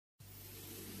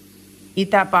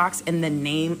Eat that box in the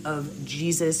name of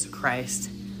Jesus Christ.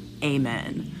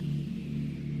 Amen.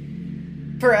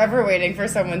 Forever waiting for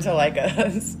someone to like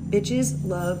us. Bitches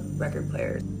love record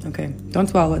players. Okay, don't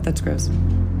swallow it. That's gross.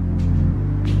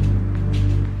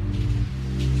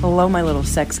 Hello, my little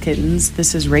sex kittens.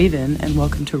 This is Raven, and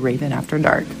welcome to Raven After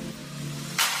Dark.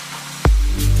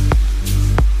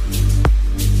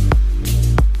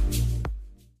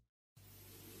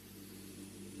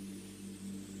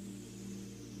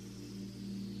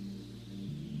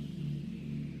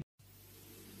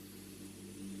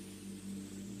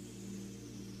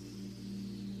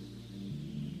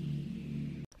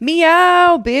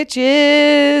 Meow,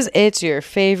 bitches! It's your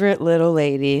favorite little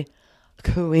lady,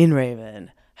 Queen Raven.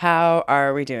 How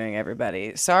are we doing,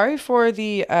 everybody? Sorry for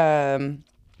the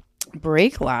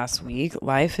break last week.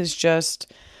 Life has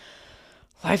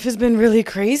been really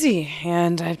crazy,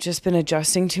 and I've just been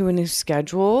adjusting to a new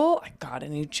schedule. I got a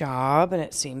new job, and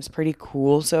it seems pretty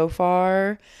cool so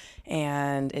far.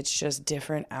 And it's just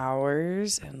different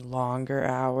hours and longer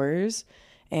hours.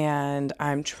 And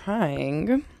I'm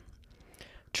trying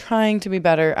to be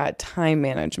better at time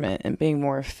management and being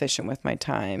more efficient with my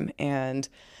time. And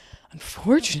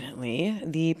unfortunately,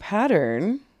 the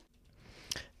pattern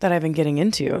that I've been getting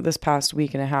into this past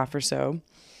week and a half or so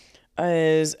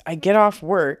is I get off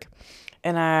work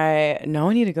and I know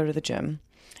I need to go to the gym,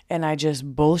 and I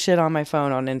just bullshit on my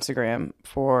phone on Instagram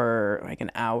for like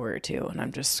an hour or two, and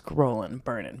I'm just scrolling,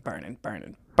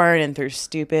 burning through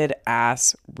stupid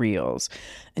ass reels.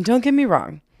 And don't get me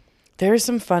wrong, there's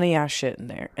some funny ass shit in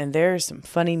there, and there's some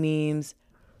funny memes,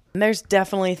 and there's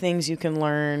definitely things you can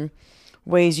learn,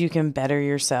 ways you can better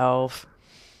yourself,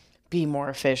 be more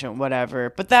efficient,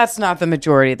 whatever. But that's not the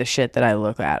majority of the shit that I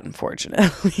look at,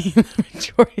 unfortunately. The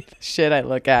majority of the shit I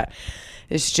look at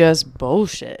is just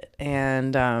bullshit.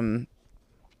 And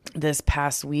this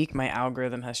past week, my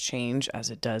algorithm has changed,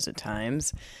 as it does at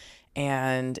times,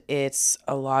 and it's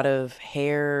a lot of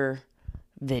hair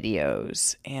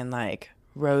videos and like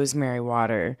rosemary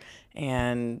water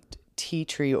and tea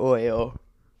tree oil,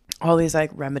 all these like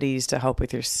remedies to help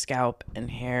with your scalp and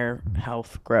hair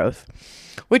health growth,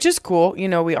 which is cool. You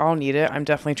know, we all need it. I'm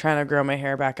definitely trying to grow my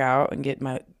hair back out and get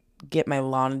my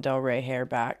Lana Del Rey hair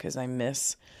back, because I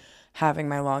miss having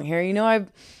my long hair. You know, I'm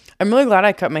really glad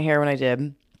I cut my hair when I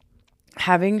did.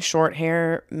 Having short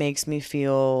hair makes me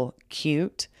feel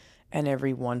cute, and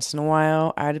every once in a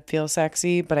while I'd feel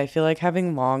sexy, but I feel like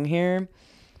having long hair,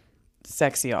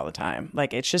 sexy all the time.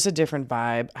 Like, it's just a different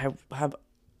vibe. I have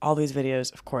all these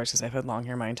videos, of course, because I've had long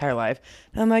hair my entire life,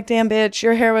 and I'm like, damn bitch,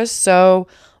 your hair was so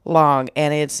long.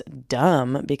 And it's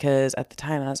dumb, because at the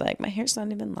time I was like, my hair's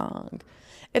not even long.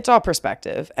 It's all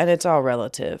perspective and it's all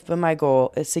relative, but my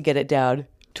goal is to get it down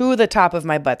to the top of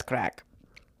my butt crack.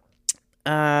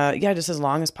 Just as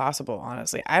long as possible,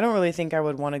 honestly. I don't really think I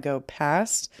would want to go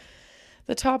past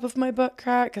the top of my butt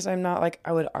crack, because I'm not like,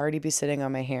 I would already be sitting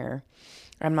on my hair.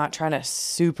 I'm not trying to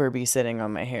super be sitting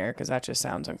on my hair, because that just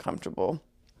sounds uncomfortable.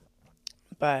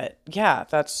 But yeah,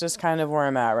 that's just kind of where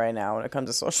I'm at right now when it comes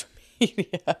to social media.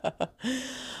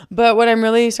 But what I'm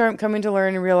really coming to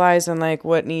learn and realize, and like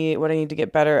what I need to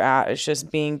get better at, is just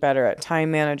being better at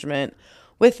time management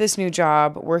with this new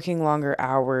job, working longer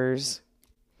hours.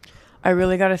 I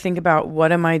really got to think about,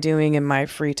 what am I doing in my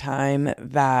free time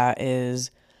that is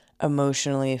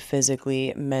emotionally,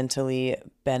 physically, mentally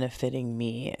benefiting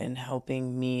me and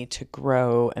helping me to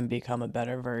grow and become a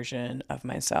better version of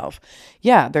myself.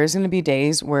 Yeah, there's going to be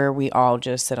days where we all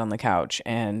just sit on the couch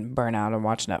and burn out and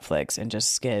watch Netflix and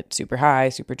just get super high,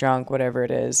 super drunk, whatever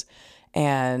it is.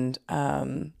 And,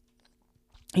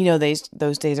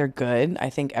 those days are good. I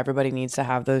think everybody needs to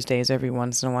have those days every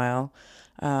once in a while.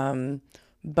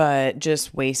 But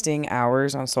just wasting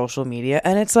hours on social media.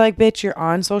 And it's like, bitch, you're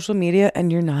on social media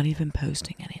and you're not even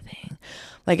posting anything.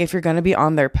 Like, if you're going to be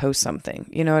on there, post something.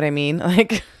 You know what I mean?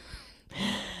 Like,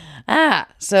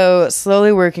 so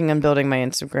slowly working on building my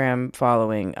Instagram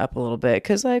following up a little bit.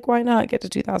 Because, like, why not get to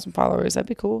 2,000 followers? That'd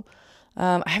be cool.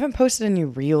 I haven't posted any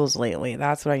reels lately.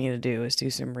 That's what I need to do, is do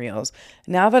some reels.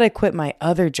 Now that I quit my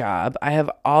other job, I have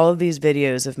all of these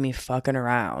videos of me fucking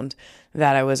around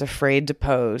that I was afraid to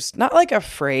post. Not like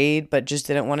afraid, but just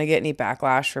didn't want to get any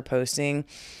backlash for posting.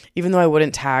 Even though I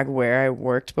wouldn't tag where I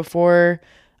worked before,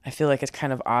 I feel like it's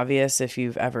kind of obvious if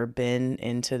you've ever been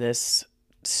into this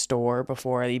store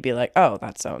before. You'd be like, oh,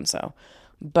 that's so-and-so.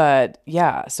 But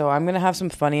yeah, so I'm going to have some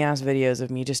funny ass videos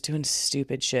of me just doing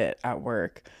stupid shit at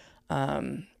work.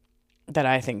 That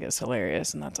I think is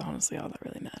hilarious, and that's honestly all that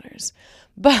really matters.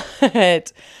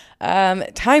 But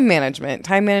time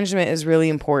management is really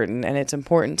important, and it's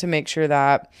important to make sure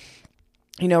that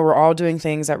we're all doing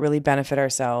things that really benefit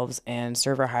ourselves and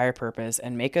serve our higher purpose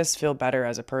and make us feel better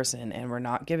as a person. And we're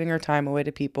not giving our time away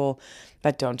to people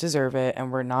that don't deserve it.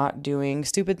 And we're not doing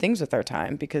stupid things with our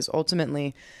time, because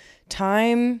ultimately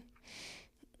time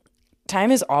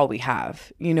is all we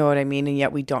have. You know what I mean? And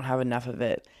yet we don't have enough of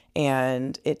it.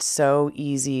 And it's so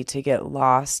easy to get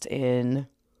lost in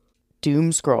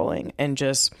doom scrolling and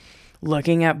just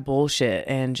looking at bullshit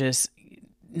and just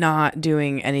not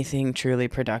doing anything truly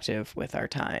productive with our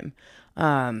time.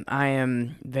 I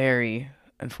am very,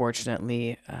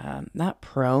 unfortunately, not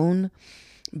prone,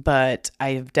 but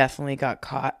I've definitely got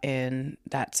caught in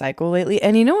that cycle lately.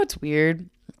 And you know what's weird?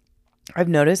 I've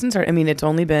noticed this is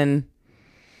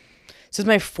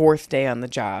my 4th day on the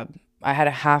job. I had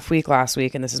a half week last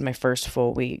week, and this is my first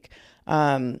full week.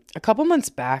 A couple months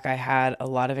back, I had a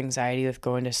lot of anxiety with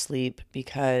going to sleep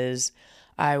because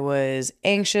I was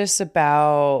anxious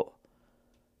about,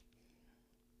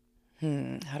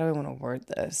 how do I want to word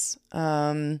this?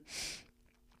 I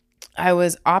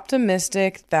was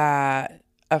optimistic that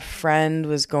a friend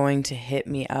was going to hit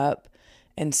me up.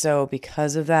 And so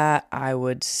because of that, I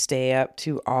would stay up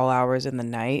to all hours in the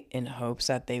night in hopes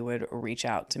that they would reach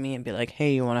out to me and be like,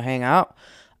 hey, you want to hang out?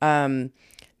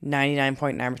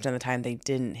 99.9% of the time they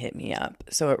didn't hit me up.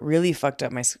 So it really fucked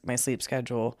up my sleep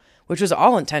schedule, which was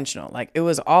all intentional. Like, it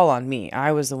was all on me.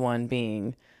 I was the one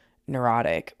being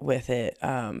neurotic with it.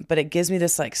 But it gives me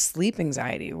this like sleep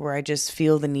anxiety where I just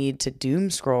feel the need to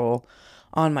doom scroll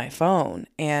on my phone.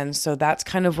 And so that's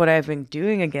kind of what I've been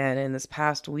doing again in this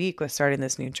past week with starting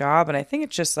this new job. And I think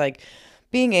it's just like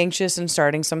being anxious and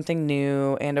starting something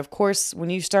new. And of course, when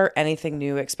you start anything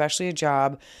new, especially a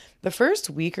job, the first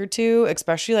week or two,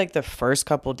 especially like the first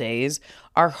couple days,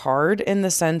 are hard in the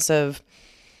sense of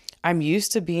I'm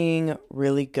used to being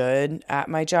really good at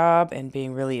my job and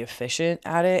being really efficient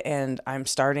at it. And I'm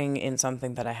starting in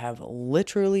something that I have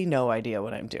literally no idea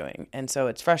what I'm doing. And so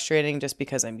it's frustrating just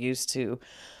because I'm used to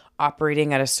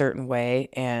operating at a certain way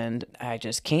and I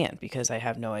just can't because I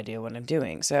have no idea what I'm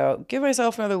doing. So give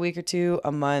myself another week or two,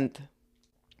 a month,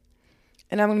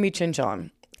 and I'm going to be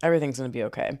chin-chon. Everything's going to be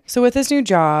okay. So with this new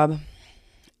job,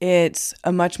 it's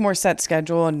a much more set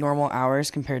schedule and normal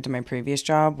hours compared to my previous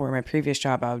job, where my previous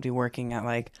job I would be working at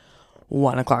like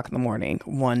 1 o'clock in the morning,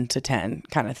 1 to 10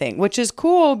 kind of thing, which is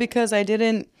cool because I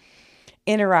didn't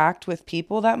interact with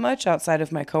people that much outside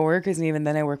of my coworkers. And even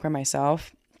then I work by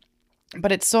myself,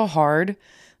 but it's still hard.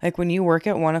 Like when you work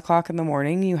at 1 o'clock in the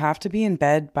morning, you have to be in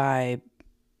bed by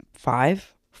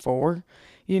 5, 4,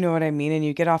 you know what I mean? And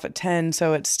you get off at 10.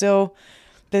 So it's still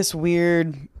this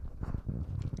weird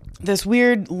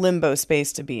limbo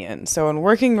space to be in. So in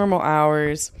working normal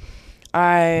hours,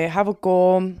 I have a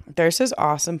goal. There's this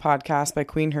awesome podcast by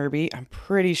Queen Herbie. I'm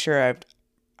pretty sure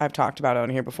I've talked about it on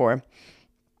here before.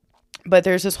 But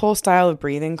there's this whole style of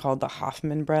breathing called the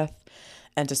Hoffman breath.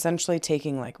 And it's essentially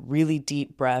taking like really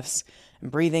deep breaths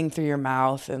and breathing through your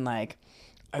mouth and like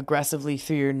aggressively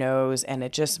through your nose, and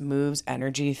it just moves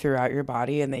energy throughout your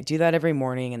body. And they do that every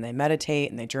morning, and they meditate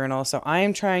and they journal. So I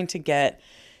am trying to get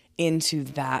into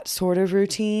that sort of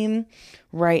routine.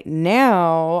 Right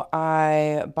now,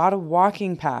 I bought a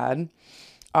walking pad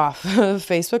off of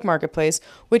Facebook Marketplace,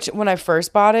 which when I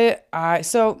first bought it,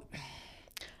 so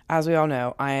as we all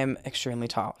know, I am extremely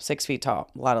tall, 6 feet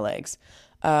tall, a lot of legs.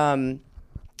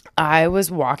 I was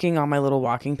walking on my little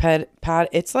walking pad.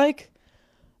 It's like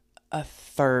a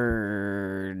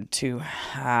third to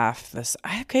half this,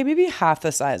 okay, maybe half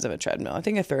the size of a treadmill. I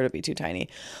think a third would be too tiny.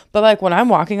 But like when I'm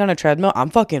walking on a treadmill, I'm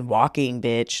fucking walking,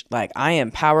 bitch. Like I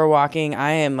am power walking.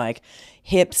 I am like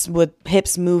hips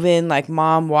moving, like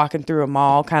mom walking through a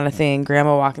mall kind of thing,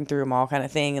 grandma walking through a mall kind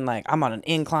of thing. And like I'm on an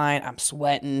incline, I'm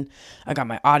sweating. I got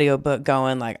my audiobook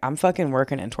going. Like I'm fucking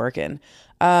working and twerking.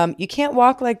 You can't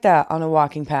walk like that on a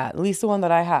walking pad, at least the one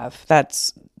that I have.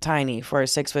 That's tiny for a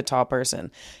 6 foot tall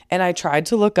person. And I tried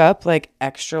to look up like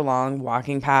extra long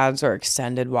walking pads or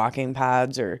extended walking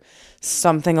pads or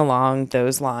something along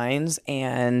those lines,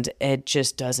 and it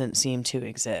just doesn't seem to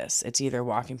exist. It's either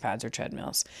walking pads or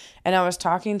treadmills. And I was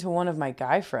talking to one of my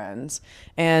guy friends,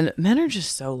 and men are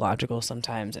just so logical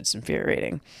sometimes, it's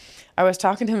infuriating. I was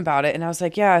talking to him about it, and I was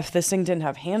like, yeah, if this thing didn't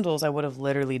have handles, I would have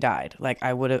literally died. Like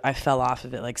I fell off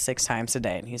of it like 6 times a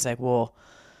day. And he's like, well,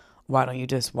 why don't you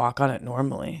just walk on it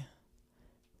normally?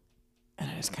 And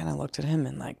I just kind of looked at him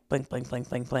and like blink, blink, blink,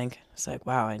 blink, blink. It's like,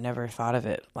 wow, I never thought of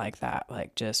it like that.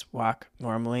 Like just walk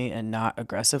normally and not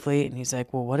aggressively. And he's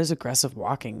like, well, what does aggressive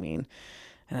walking mean?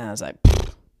 And I was like,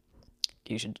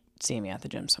 you should see me at the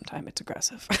gym sometime. It's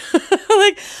aggressive.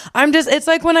 Like it's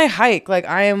like when I hike, like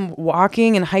I am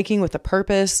walking and hiking with a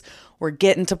purpose. We're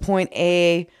getting to point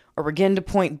A or we're getting to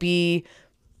point B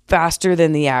faster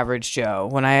than the average Joe.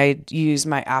 When I use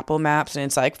my Apple Maps and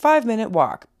it's like 5-minute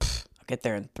walk, I'll get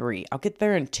there in 3. I'll get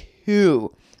there in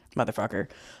 2, motherfucker.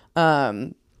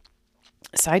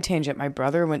 Side tangent, my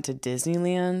brother went to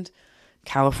Disneyland,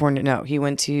 California. No, he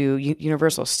went to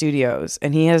Universal Studios,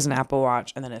 and he has an Apple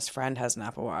Watch, and then his friend has an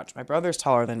Apple Watch. My brother's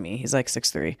taller than me. He's like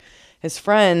 6'3". His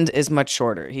friend is much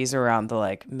shorter. He's around the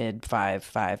like mid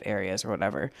 5'5" areas or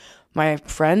whatever. My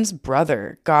friend's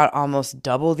brother got almost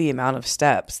double the amount of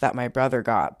steps that my brother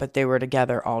got, but they were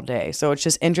together all day. So it's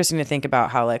just interesting to think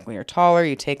about how, like, when you're taller,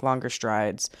 you take longer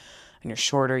strides. And you're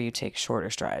shorter, you take shorter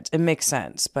strides. It makes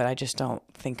sense, but I just don't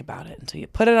think about it until you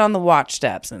put it on the watch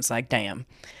steps, and it's like, damn,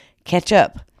 catch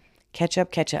up.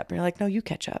 And you're like, no, you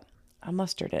catch up. I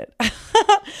mustered it.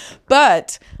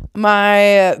 But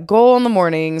my goal in the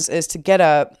mornings is to get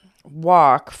up,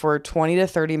 walk for 20 to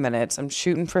 30 minutes. I'm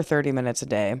shooting for 30 minutes a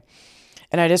day.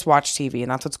 And I just watch TV, and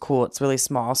that's what's cool. It's really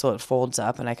small, so it folds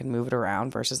up, and I can move it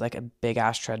around versus like a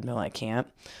big-ass treadmill I can't.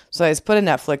 So I just put a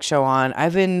Netflix show on.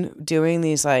 I've been doing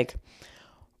these like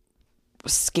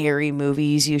scary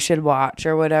movies you should watch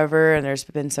or whatever, and there's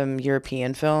been some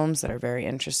European films that are very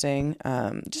interesting,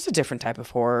 just a different type of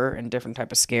horror and different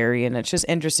type of scary, and it's just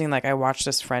interesting. Like, I watched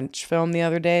this French film the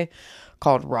other day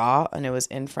called Raw, and it was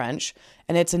in French,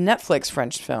 and it's a Netflix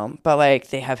French film, but like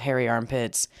they have hairy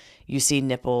armpits, you see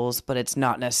nipples, but it's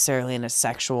not necessarily in a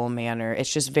sexual manner.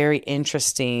 It's just very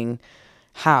interesting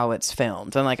how it's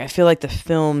filmed. And like, I feel like the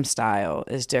film style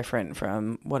is different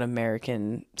from what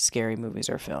American scary movies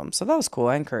are filmed. So that was cool.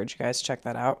 I encourage you guys to check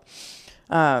that out.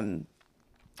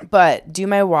 But do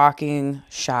my walking,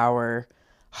 shower,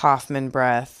 Hoffman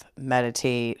breath,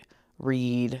 meditate,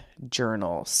 read,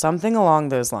 journal, something along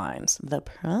those lines. The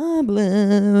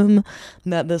problem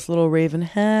that this little raven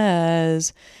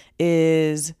has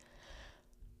is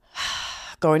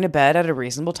going to bed at a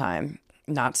reasonable time,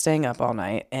 not staying up all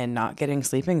night, and not getting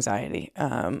sleep anxiety.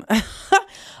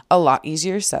 A lot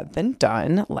easier said than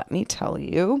done, let me tell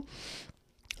you.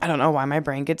 I don't know why my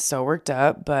brain gets so worked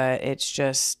up, but it's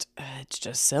just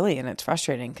silly, and it's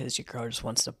frustrating because your girl just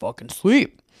wants to fucking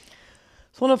sleep.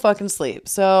 Just want to fucking sleep.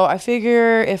 So I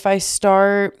figure if I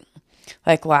start,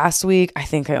 like last week, I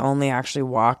think I only actually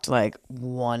walked like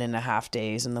 1.5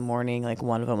 days in the morning. Like,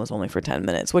 one of them was only for 10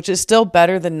 minutes, which is still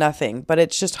better than nothing. But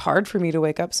it's just hard for me to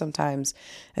wake up sometimes.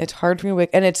 It's hard for me to wake,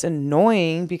 and it's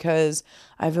annoying because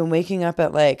I've been waking up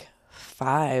at like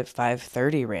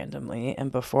 5:30 randomly. And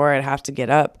before, I'd have to get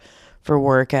up for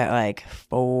work at like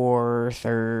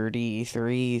 4:30,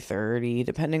 3:30,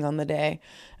 depending on the day.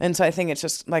 And so I think it's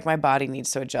just like my body needs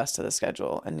to adjust to the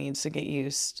schedule and needs to get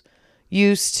used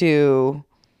to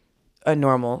a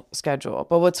normal schedule.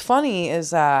 But what's funny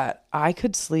is that I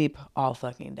could sleep all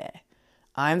fucking day.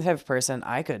 I'm the type of person,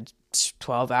 I could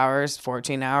 12 hours,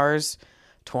 14 hours,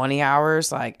 20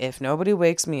 hours. Like, if nobody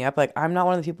wakes me up, like, I'm not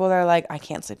one of the people that are like, I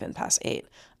can't sleep in past 8.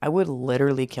 I would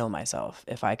literally kill myself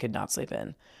if I could not sleep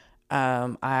in.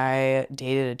 I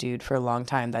dated a dude for a long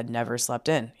time that never slept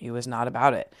in. He was not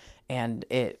about it. And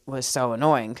it was so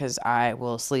annoying because I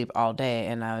will sleep all day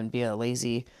and I would be a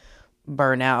lazy,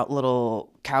 burnout little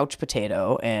couch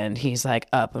potato, and he's like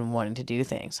up and wanting to do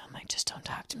things. I'm like, just don't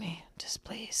talk to me, just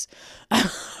please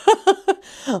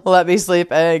let me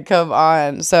sleep and come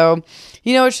on. So,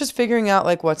 it's just figuring out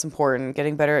like what's important,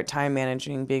 getting better at time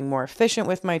managing, being more efficient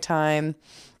with my time.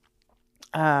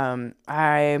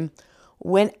 I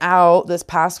went out this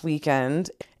past weekend.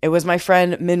 It was my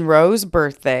friend Monroe's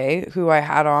birthday, who I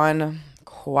had on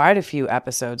quite a few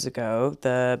episodes ago,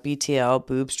 the BTL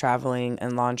boobs, traveling,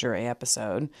 and lingerie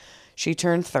episode. She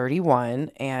turned 31,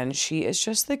 and she is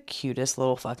just the cutest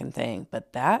little fucking thing.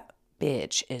 But that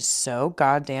bitch is so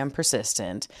goddamn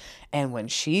persistent, and when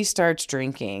she starts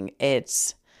drinking,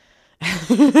 it's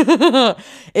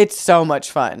it's so much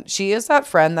fun. She is that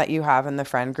friend that you have in the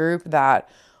friend group that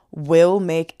will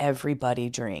make everybody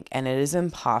drink, and it is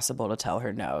impossible to tell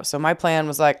her no. So my plan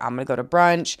was like, I'm gonna go to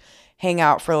brunch, hang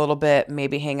out for a little bit,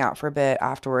 maybe hang out for a bit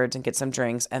afterwards and get some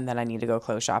drinks, and then I need to go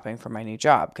clothes shopping for my new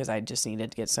job because I just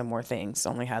needed to get some more things.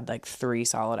 Only had like 3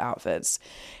 solid outfits,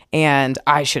 and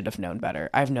I should have known better.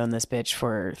 I've known this bitch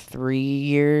for 3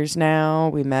 years now.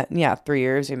 We met, 3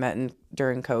 years. We met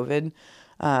during COVID.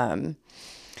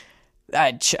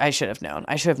 I should have known.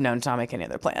 I should have known to not make any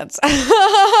other plans.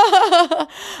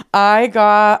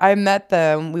 I met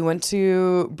them. We went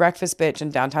to Breakfast Bitch in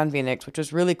downtown Phoenix, which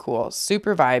was really cool.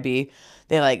 Super vibey.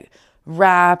 They like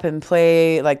rap and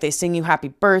play, like they sing you happy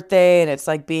birthday, and it's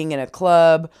like being in a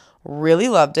club. Really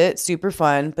loved it. Super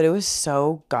fun, but it was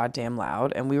so goddamn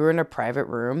loud. And we were in a private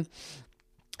room.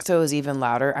 So it was even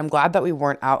louder. I'm glad that we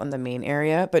weren't out in the main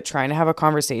area, but trying to have a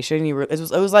conversation, it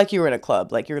was like you were in a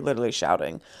club, like you're literally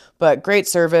shouting. But great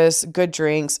service, good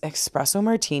drinks. Espresso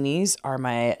martinis are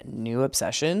my new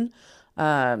obsession.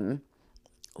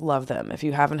 Love them. If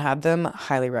you haven't had them,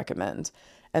 highly recommend.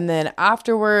 And then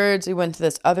afterwards, we went to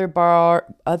this other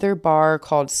bar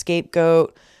called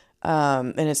Scapegoat.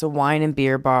 And it's a wine and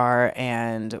beer bar,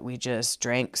 and we just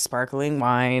drank sparkling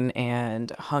wine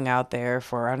and hung out there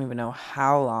for I don't even know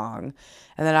how long.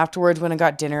 And then afterwards, went and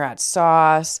got dinner at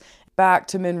Sauce, back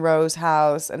to Monroe's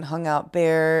house and hung out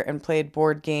there and played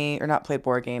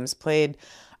played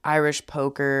Irish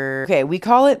poker. Okay, we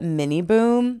call it Mini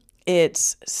Boom.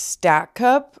 It's Stack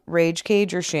Cup, Rage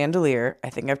Cage, or Chandelier.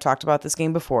 I think I've talked about this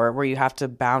game before, where you have to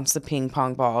bounce the ping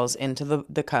pong balls into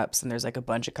the cups, and there's like a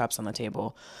bunch of cups on the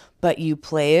table. But you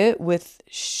play it with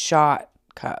shot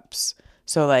cups.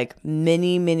 So like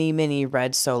mini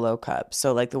red Solo cups.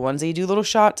 So like the ones that you do little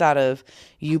shots out of,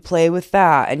 you play with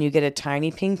that and you get a tiny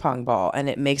ping pong ball, and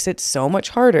it makes it so much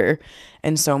harder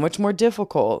and so much more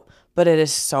difficult. But it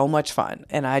is so much fun.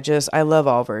 And I love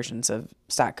all versions of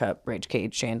Stack Cup, Rage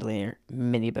Cage, Chandelier,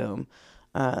 Mini Boom.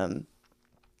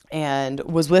 And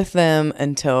was with them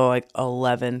until like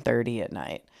 11:30 at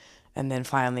night. And then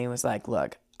finally was like,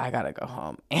 look, I gotta go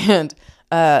home. And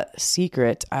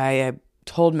secret, I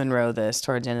told Monroe this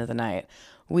towards the end of the night.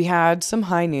 We had some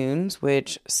high noons,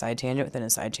 which side tangent within a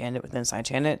side tangent within a side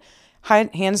tangent.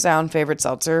 Hands down favorite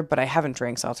seltzer, but I haven't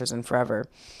drank seltzers in forever.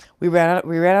 We ran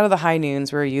out of the high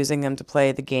noons. We were using them to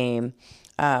play the game.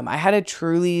 I had a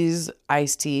Truly's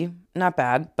iced tea, not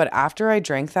bad. But after I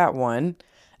drank that one,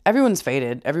 everyone's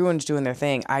faded. Everyone's doing their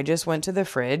thing. I just went to the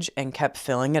fridge and kept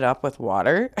filling it up with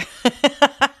water.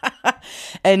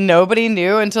 And nobody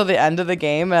knew until the end of the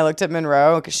game. And I looked at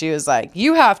Monroe because she was like,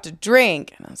 you have to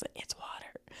drink. And I was like, it's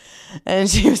water. And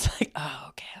she was like, oh,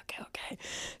 okay.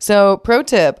 So pro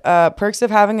tip, perks of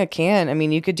having a can. I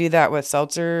mean, you could do that with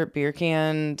seltzer, beer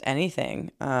can,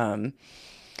 anything.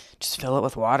 Just fill it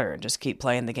with water and just keep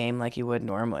playing the game like you would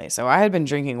normally. So I had been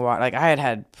drinking water. Like I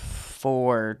had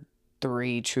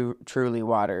 3 Truly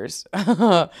waters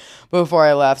before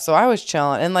I left. So I was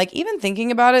chilling. And like even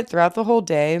thinking about it throughout the whole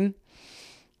day,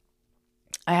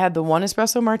 I had the 1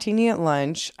 espresso martini at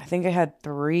lunch. I think I had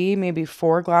 3, maybe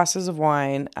 4 glasses of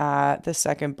wine at the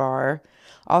second bar.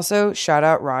 Also, shout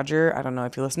out Roger. I don't know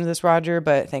if you listen to this, Roger,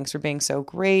 but thanks for being so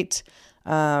great.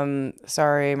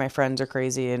 Sorry, my friends are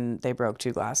crazy and they broke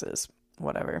 2 glasses.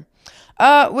 Whatever.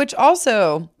 Which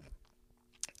also,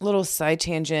 little side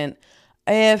tangent,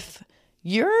 if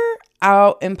you're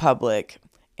out in public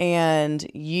and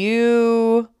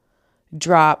you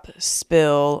drop,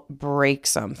 spill, break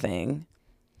something,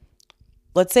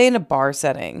 let's say in a bar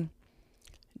setting,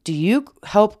 do you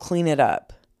help clean it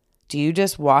up? Do you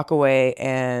just walk away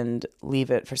and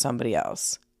leave it for somebody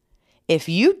else? If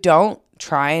you don't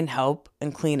try and help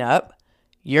and clean up,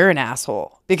 you're an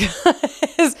asshole.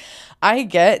 Because I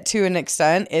get to an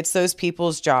extent, it's those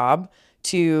people's job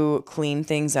to clean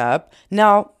things up.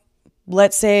 Now,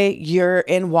 let's say you're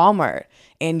in Walmart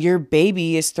and your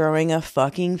baby is throwing a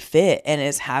fucking fit and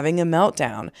is having a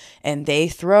meltdown, and they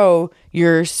throw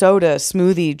your soda,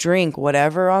 smoothie, drink,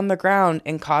 whatever on the ground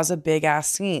and cause a big ass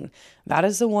scene. That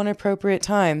is the one appropriate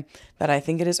time that I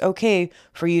think it is okay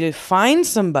for you to find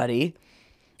somebody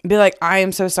and be like, I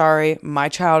am so sorry. My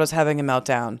child is having a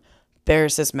meltdown.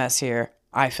 There's this mess here.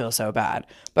 I feel so bad.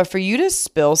 But for you to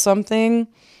spill something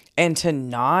and to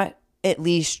not at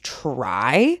least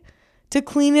try to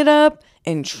clean it up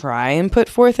and try and put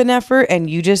forth an effort, and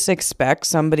you just expect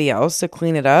somebody else to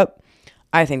clean it up,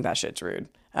 I think that shit's rude.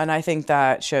 And I think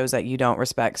that shows that you don't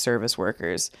respect service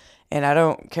workers. And I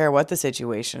don't care what the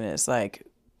situation is. Like,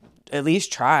 at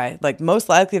least try. Like, most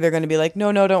likely they're going to be like,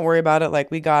 no, don't worry about it. Like,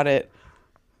 we got it.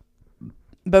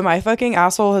 But my fucking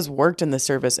asshole has worked in the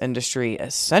service industry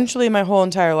essentially my whole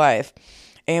entire life.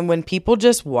 And when people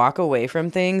just walk away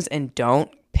from things and don't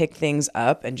pick things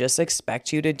up and just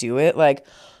expect you to do it, like,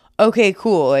 okay,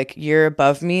 cool. Like, you're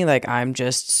above me. Like, I'm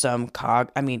just some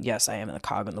cog. I mean, yes, I am a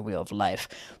cog on the wheel of life,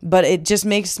 but it just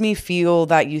makes me feel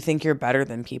that you think you're better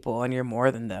than people and you're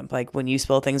more than them. Like, when you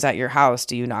spill things at your house,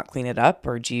 do you not clean it up,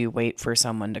 or do you wait for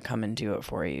someone to come and do it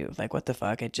for you? Like, what the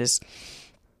fuck? It just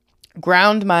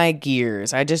ground my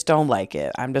gears. I just don't like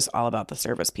it. I'm just all about the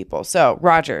service people. So,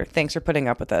 Roger, thanks for putting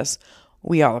up with us.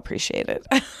 We all appreciate it.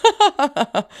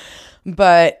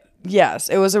 But yes,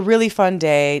 it was a really fun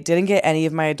day. Didn't get any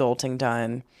of my adulting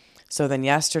done. So then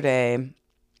yesterday,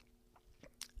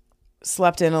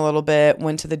 slept in a little bit,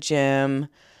 went to the gym.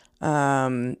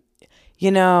 On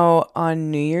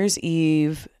New Year's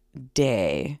Eve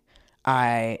day,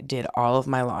 I did all of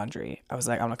my laundry. I was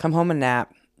like, I'm going to come home and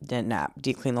nap. didn't nap,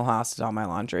 deep cleaned the house, did all my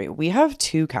laundry. We have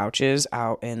 2 couches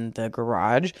out in the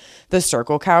garage. The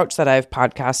circle couch that I've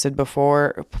podcasted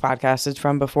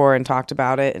from before and talked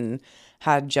about it and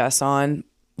had Jess on,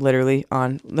 literally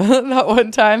on that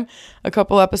one time a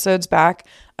couple episodes back.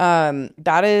 Is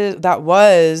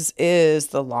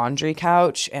the laundry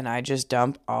couch, and I just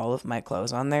dump all of my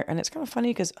clothes on there. And it's kind of funny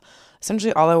because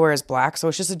essentially all I wear is black, so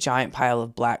it's just a giant pile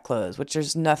of black clothes, which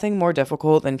there's nothing more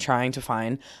difficult than trying to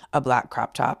find a black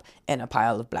crop top in a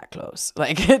pile of black clothes.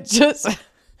 Like, it just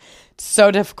it's so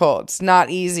difficult. It's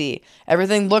not easy.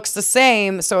 Everything looks the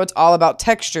same, so it's all about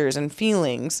textures and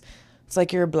feelings. It's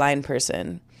like you're a blind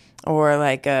person, or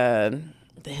like the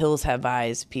Hills Have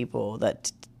Eyes people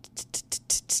that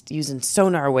using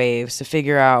sonar waves to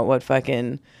figure out what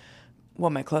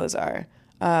my clothes are.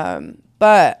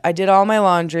 But I did all my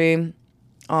laundry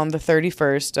on the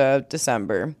 31st of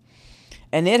December,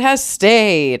 and it has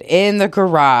stayed in the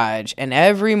garage. And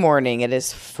every morning it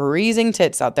is freezing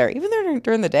tits out there. Even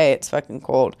during the day, it's fucking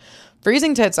cold.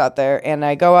 Freezing tits out there. And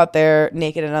I go out there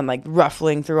naked and I'm like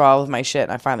ruffling through all of my shit.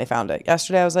 And I finally found it.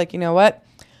 Yesterday I was like, you know what?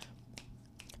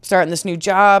 Starting this new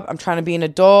job. I'm trying to be an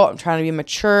adult. I'm trying to be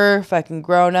mature, fucking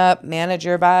grown up,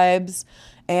 manager vibes.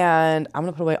 And I'm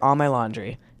going to put away all my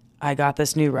laundry. I got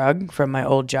this new rug from my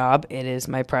old job. It is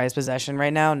my prized possession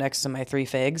right now next to my 3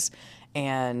 figs.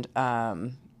 And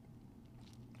a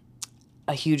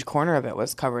huge corner of it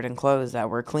was covered in clothes that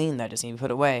were clean that just need to be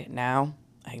put away. Now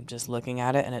I'm just looking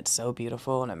at it and it's so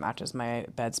beautiful and it matches my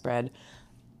bedspread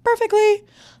perfectly.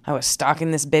 I was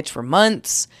stalking this bitch for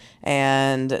months,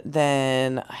 and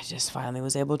then I just finally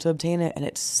was able to obtain it, and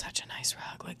it's such a nice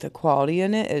rug. Like, the quality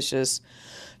in it is just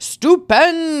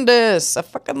stupendous. I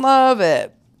fucking love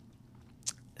it.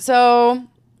 So,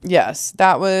 yes,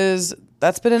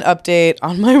 that's been an update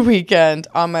on my weekend,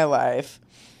 on my life.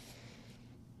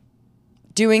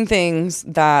 Doing things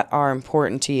that are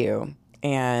important to you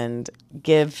and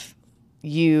give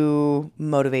you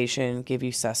motivation, give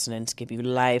you sustenance, give you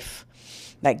life,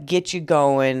 that get you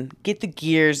going, get the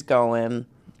gears going.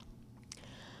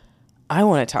 I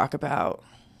want to talk about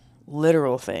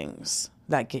literal things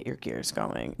that get your gears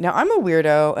going. Now, I'm a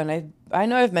weirdo, and I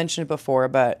know I've mentioned it before,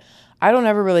 but I don't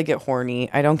ever really get horny.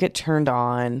 I don't get turned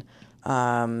on.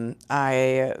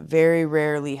 I very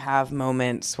rarely have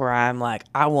moments where I'm like,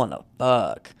 I want to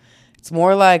fuck. It's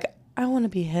more like, I want to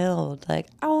be held. Like,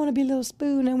 I want to be a little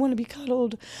spoon. I want to be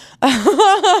cuddled.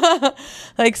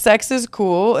 Like, sex is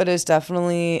cool. It is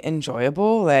definitely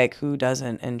enjoyable. Like, who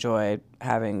doesn't enjoy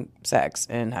having sex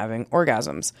and having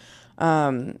orgasms?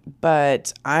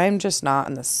 But I'm just not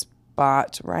in the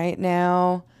spot right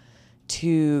now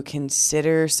to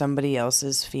consider somebody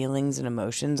else's feelings and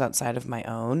emotions outside of my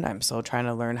own. I'm still trying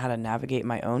to learn how to navigate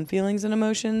my own feelings and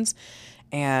emotions.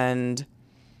 And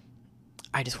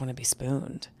I just want to be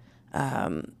spooned.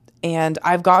 And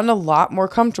I've gotten a lot more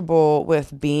comfortable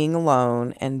with being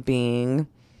alone and being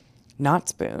not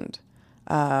spooned.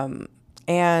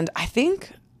 And I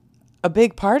think a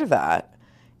big part of that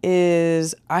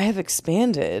is I have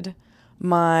expanded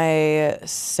my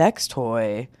sex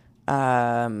toys.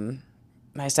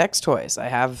 I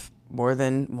have more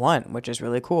than one, which is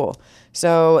really cool.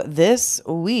 So this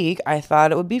week, I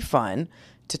thought it would be fun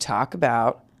to talk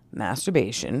about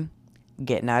masturbation,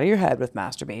 getting out of your head with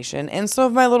masturbation, and some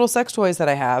of my little sex toys that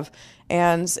I have.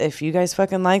 And if you guys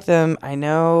fucking like them, I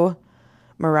know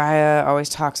Mariah always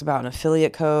talks about an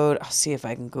affiliate code. I'll see if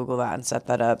I can Google that and set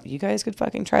that up. You guys could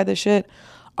fucking try this shit.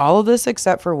 All of this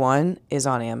except for one is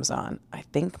on Amazon. I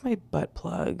think my butt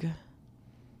plug,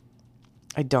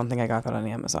 I don't think I got that on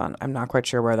Amazon. I'm not quite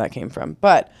sure where that came from,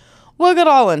 but we'll get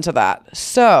all into that.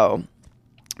 So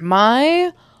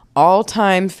my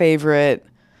all-time favorite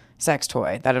sex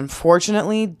toy that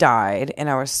unfortunately died, and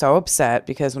I was so upset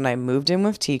because when I moved in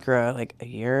with Tikra like a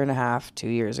year and a half, 2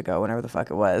 years ago, whenever the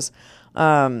fuck it was,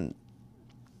 I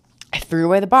threw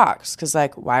away the box because,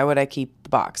 like, why would I keep the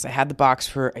box? I had the box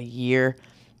for a year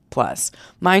plus.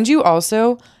 Mind you,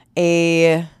 also,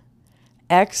 a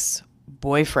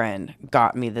ex-boyfriend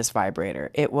got me this vibrator.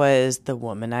 It was the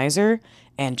Womanizer,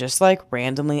 and just, like,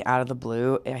 randomly out of the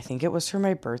blue, I think it was for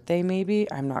my birthday, maybe.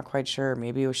 I'm not quite sure.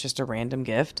 Maybe it was just a random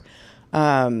gift.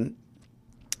 They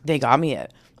got me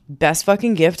it. Best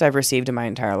fucking gift I've received in my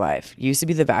entire life. Used to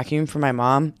be the vacuum for my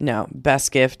mom. No,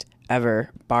 best gift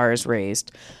ever. Bars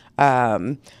raised.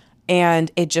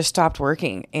 And it just stopped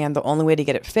working. And the only way to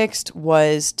get it fixed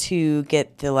was to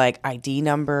get the, like, ID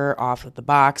number off of the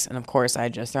box. And of course, I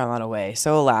just thrown that away.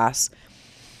 So alas,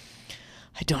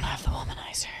 I don't have the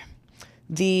Womanizer.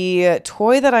 The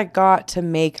toy that I got to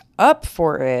make up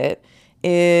for it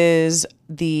is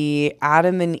the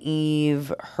Adam and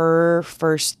Eve, her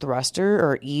first thruster,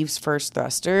 or Eve's first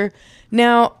thruster.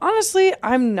 Now, honestly,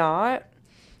 I'm not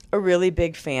a really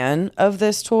big fan of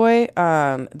this toy.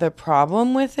 The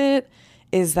problem with it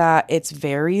is that it's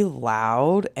very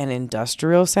loud and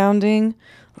industrial sounding.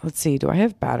 Let's see, do I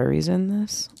have batteries in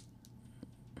this?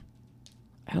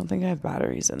 I don't think I have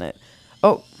batteries in it.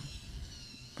 Oh,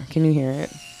 can you hear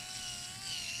it?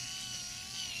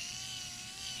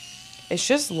 It's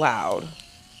just loud.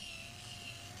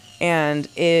 And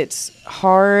it's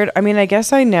hard. I mean, I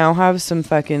guess I now have some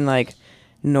fucking like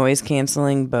noise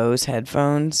canceling Bose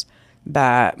headphones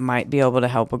that might be able to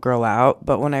help a girl out.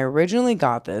 But when I originally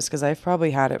got this, because I've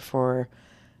probably had it for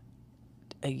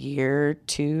a year,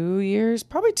 2 years,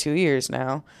 probably 2 years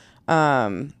now.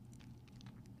 I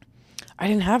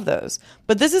didn't have those.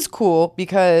 But this is cool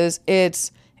because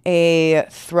it's a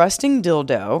thrusting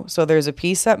dildo. So there's a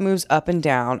piece that moves up and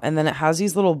down, and then it has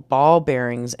these little ball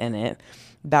bearings in it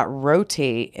that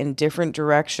rotate in different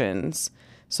directions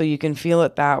so you can feel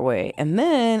it that way. And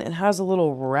then it has a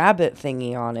little rabbit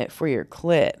thingy on it for your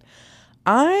clit.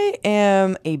 I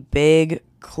am a big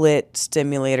clit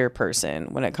stimulator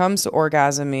person. When it comes to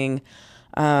orgasming,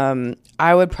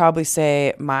 I would probably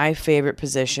say my favorite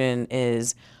position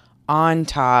is on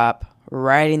top,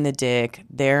 riding the dick,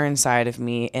 they're inside of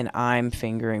me, and I'm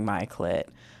fingering my clit.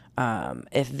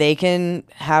 If they can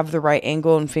have the right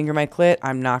angle and finger my clit,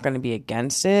 I'm not going to be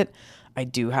against it. I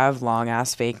do have long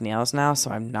ass fake nails now,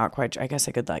 so I'm not quite, I guess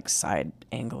I could like side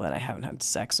angle it. I haven't had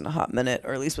sex in a hot minute,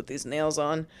 or at least with these nails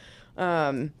on.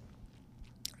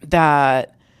 That's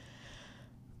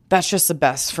just the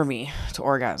best for me to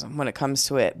orgasm when it comes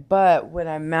to it. But when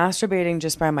I'm masturbating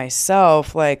just by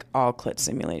myself, like all clit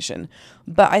stimulation.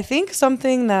 But I think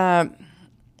something that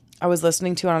I was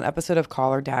listening to on an episode of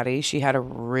Call Her Daddy, she had a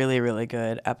really, really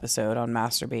good episode on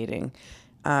masturbating.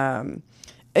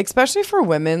 Especially for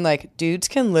women, like dudes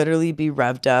can literally be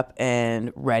revved up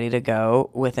and ready to go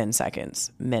within seconds,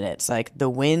 minutes. Like the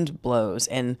wind blows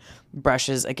and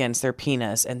brushes against their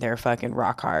penis and they're fucking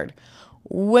rock hard.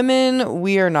 Women,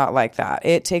 we are not like that.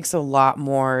 It takes a lot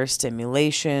more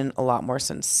stimulation, a lot more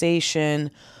sensation,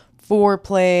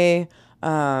 foreplay,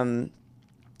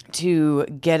 to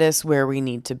get us where we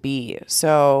need to be.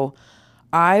 So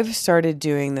I've started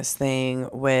doing this thing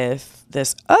with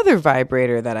this other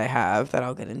vibrator that I have that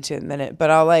I'll get into in a minute,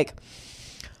 but I'll like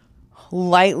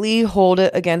lightly hold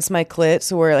it against my clit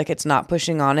so where like it's not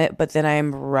pushing on it, but then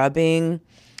I'm rubbing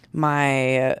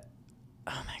my,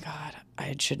 oh my God,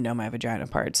 I should know my vagina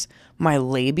parts, my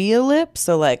labia lip.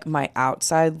 So like my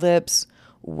outside lips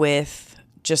with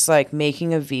just like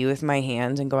making a V with my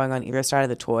hands and going on either side of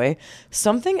the toy.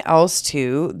 Something else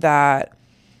too that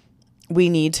we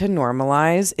need to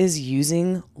normalize is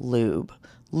using lube.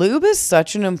 Lube is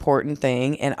such an important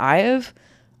thing, and I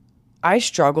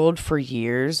struggled for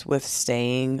years with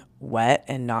staying wet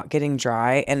and not getting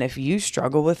dry. And if you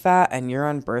struggle with that and you're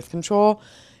on birth control,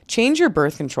 change your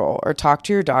birth control or talk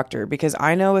to your doctor, because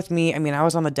I know with me, I mean, I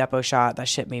was on the Depo shot. That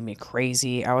shit made me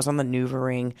crazy. I was on the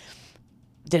NuvaRing.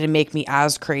 Didn't make me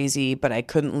as crazy, but I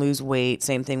couldn't lose weight.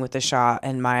 Same thing with the shot.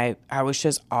 And I was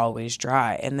just always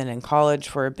dry. And then in college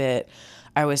for a bit,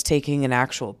 I was taking an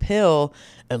actual pill.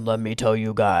 And let me tell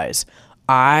you guys,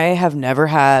 I have never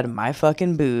had my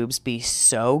fucking boobs be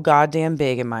so goddamn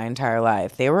big in my entire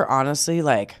life. They were honestly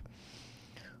like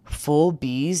full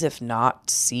B's, if not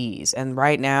C's. And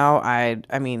right now,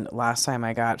 I mean, last time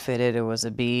I got fitted, it was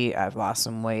a B. I've lost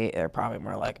some weight. They're probably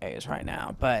more like A's right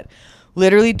now. But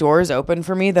literally doors open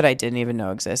for me that I didn't even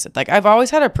know existed. Like I've always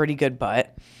had a pretty good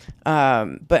butt.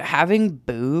 But having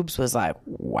boobs was like,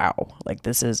 wow, like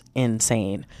this is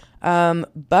insane.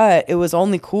 But it was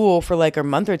only cool for like a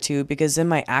month or two because then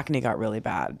my acne got really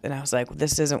bad. And I was like,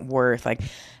 this isn't worth, like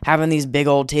having these big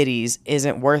old titties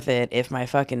isn't worth it if my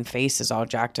fucking face is all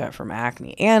jacked up from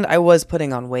acne. And I was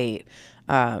putting on weight.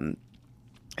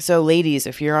 So ladies,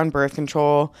 if you're on birth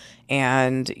control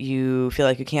and you feel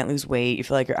like you can't lose weight, you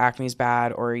feel like your acne is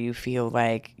bad, or you feel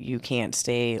like you can't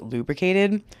stay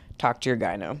lubricated, talk to your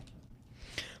gyno.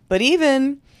 But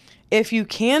even if you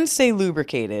can stay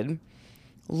lubricated,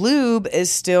 lube is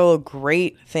still a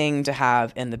great thing to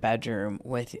have in the bedroom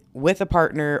with a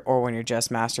partner, or when you're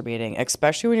just masturbating,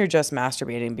 especially when you're just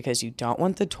masturbating, because you don't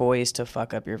want the toys to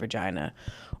fuck up your vagina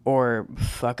or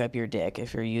fuck up your dick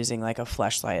if you're using like a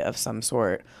fleshlight of some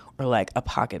sort, or like a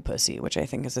pocket pussy, which I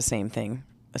think is the same thing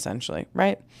essentially,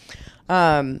 right?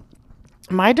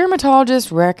 My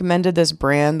dermatologist recommended this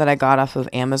brand that I got off of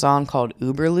Amazon called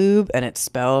Uber Lube, and it's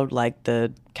spelled like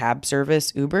the cab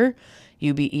service Uber,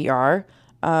 Uber.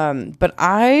 But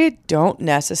I don't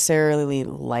necessarily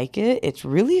like it. It's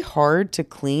really hard to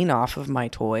clean off of my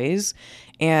toys.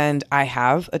 And I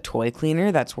have a toy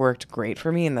cleaner that's worked great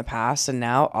for me in the past. And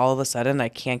now all of a sudden I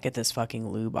can't get this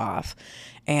fucking lube off.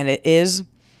 And it is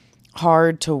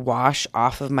hard to wash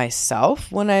off of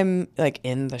myself when I'm like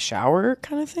in the shower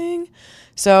kind of thing.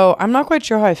 So I'm not quite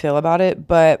sure how I feel about it,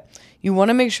 but you want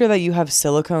to make sure that you have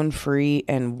silicone free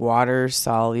and water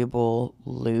soluble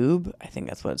lube. I think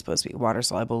that's what it's supposed to be, water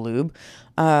soluble lube.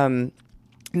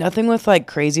 Nothing with like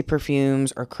crazy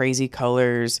perfumes or crazy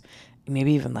colors,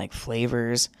 maybe even like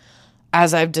flavors.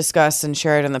 As I've discussed and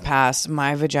shared in the past,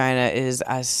 my vagina is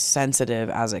as sensitive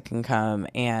as it can come,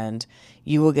 and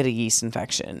you will get a yeast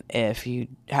infection if you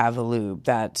have a lube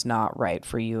that's not right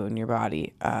for you and your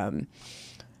body.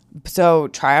 So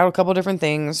try out a couple different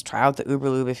things. Try out the Uber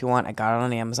Lube if you want. I got it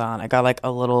on Amazon. I got like a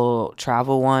little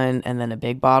travel one and then a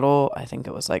big bottle. I think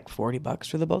it was like $40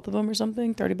 for the both of them or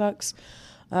something,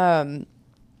 $30.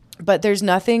 But there's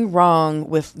nothing wrong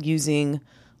with using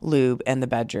lube in the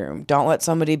bedroom. Don't let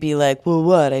somebody be like, well,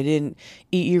 what? I didn't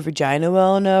eat your vagina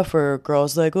well enough? Or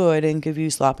girls like, oh, I didn't give you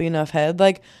sloppy enough head.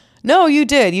 Like, no, you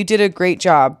did. You did a great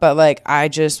job. But like, I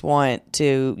just want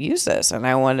to use this and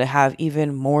I want to have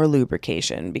even more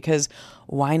lubrication, because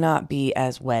why not be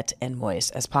as wet and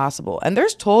moist as possible? And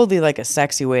there's totally like a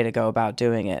sexy way to go about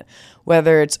doing it,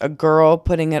 whether it's a girl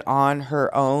putting it on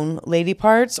her own lady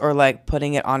parts or like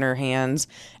putting it on her hands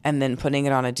and then putting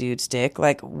it on a dude's dick.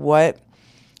 Like, what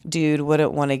dude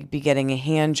wouldn't want to be getting a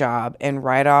hand job and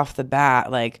right off the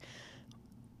bat, like,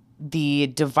 the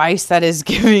device that is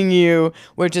giving you,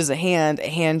 which is a hand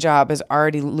job, is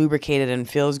already lubricated and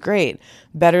feels great.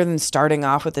 Better than starting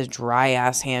off with a dry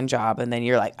ass hand job and then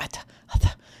you're like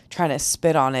trying to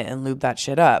spit on it and lube that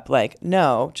shit up. Like,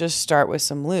 no, just start with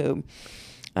some lube.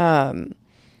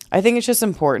 I think it's just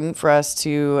important for us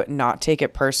to not take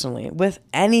it personally with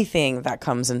anything that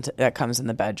comes in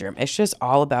the bedroom. It's just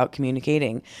all about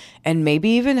communicating, and maybe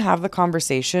even have the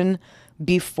conversation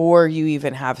before you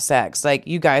even have sex. Like,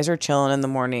 you guys are chilling in the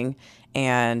morning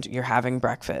and you're having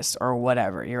breakfast or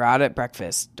whatever. You're out at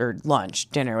breakfast or lunch,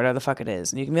 dinner, whatever the fuck it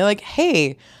is. And you can be like,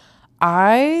 hey,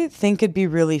 I think it'd be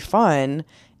really fun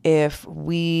if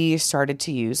we started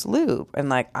to use lube, and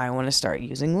like, I want to start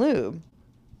using lube.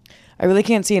 I really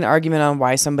can't see an argument on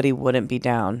why somebody wouldn't be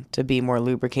down to be more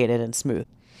lubricated and smooth.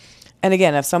 And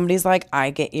again, if somebody's like, I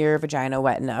get your vagina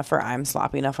wet enough or I'm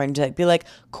sloppy enough, I'm just like, be like,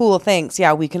 cool, thanks.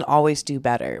 Yeah, we can always do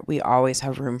better. We always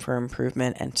have room for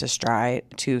improvement and to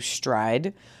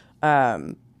stride.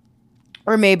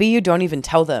 Or maybe you don't even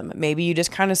tell them. Maybe you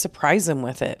just kind of surprise them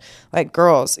with it. Like,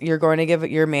 girls, you're going to give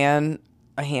your man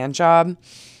a hand job.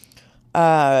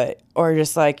 Or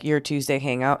just like your Tuesday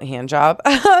hangout hand job.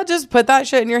 Just put that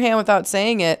shit in your hand without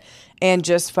saying it and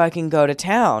just fucking go to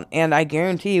town. And I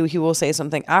guarantee you he will say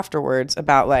something afterwards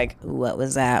about like, what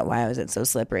was that? Why was it so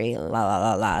slippery? La la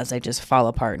la la, as I just fall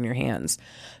apart in your hands.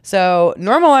 So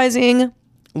normalizing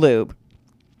lube.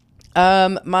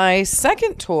 My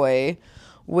second toy,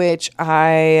 which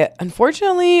I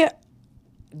unfortunately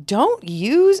don't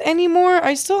use anymore.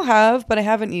 I still have, but I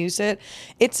haven't used it.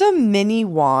 It's a mini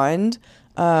wand.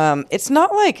 It's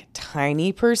not like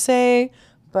tiny per se,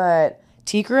 but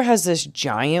Tikra has this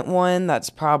giant one that's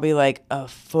probably like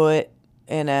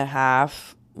 1.5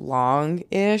 feet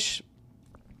long-ish.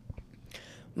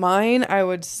 Mine, I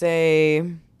would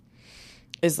say,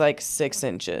 is like 6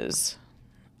 inches,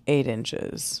 8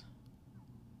 inches.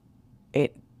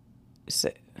 I'd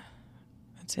say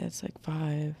it's like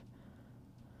 5.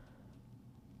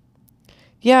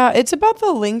 Yeah, it's about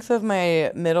the length of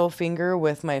my middle finger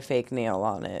with my fake nail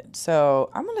on it. So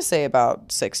I'm going to say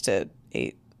about 6 to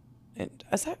 8. It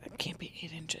can't be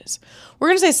 8 inches. We're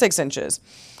going to say 6 inches.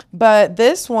 But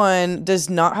this one does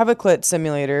not have a clit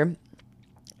simulator.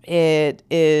 It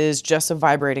is just a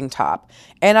vibrating top.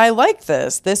 And I like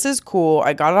this. This is cool.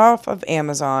 I got it off of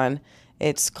Amazon.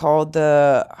 It's called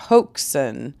the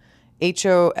Hoxun.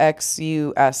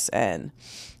 Hoxun.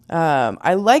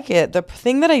 I like it. The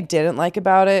thing that I didn't like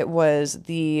about it was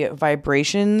the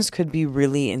vibrations could be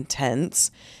really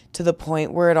intense to the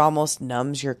point where it almost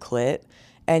numbs your clit,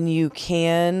 and you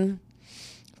can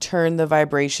turn the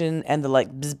vibration and the like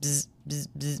bzz, bzz, bzz,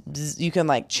 bzz, bzz, you can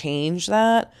like change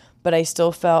that, but I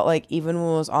still felt like even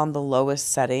when it was on the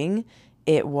lowest setting,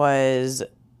 it was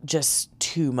just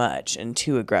too much and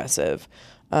too aggressive.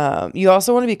 You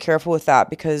also want to be careful with that,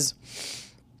 because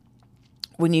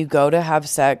when you go to have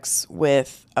sex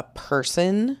with a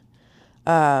person,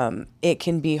 it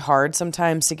can be hard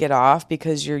sometimes to get off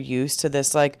because you're used to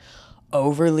this like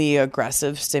overly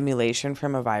aggressive stimulation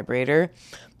from a vibrator.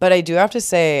 But I do have to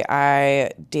say,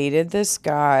 I dated this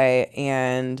guy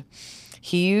and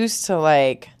he used to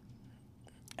like,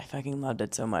 I fucking loved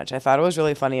it so much. I thought it was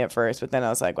really funny at first, but then I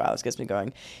was like, wow, this gets me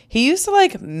going. He used to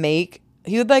like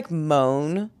he would like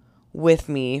moan with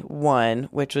me, one,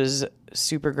 which was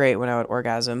super great when I would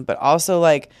orgasm, but also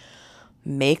like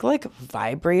make like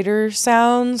vibrator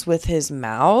sounds with his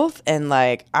mouth and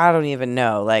like I don't even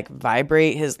know, like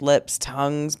vibrate his lips,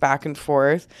 tongues back and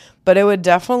forth. But it would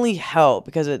definitely help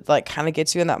because it like kind of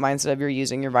gets you in that mindset of you're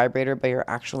using your vibrator but you're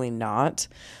actually not.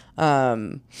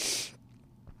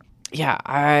 Yeah,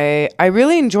 I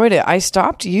really enjoyed it. I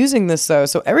stopped using this though.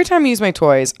 So every time I use my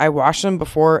toys, I wash them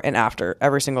before and after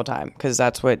every single time because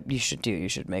that's what you should do. You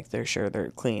should make sure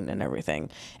they're clean and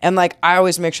everything. And like I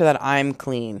always make sure that I'm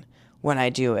clean when I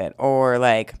do it, or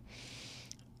like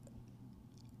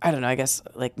I don't know, I guess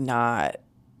like not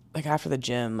like after the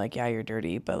gym, like yeah, you're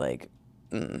dirty, but like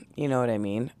you know what I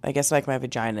mean? I guess like my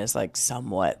vagina is like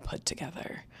somewhat put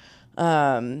together.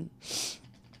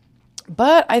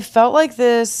 But I felt like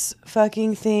this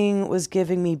fucking thing was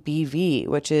giving me BV,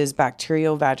 which is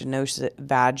bacterial vaginosis,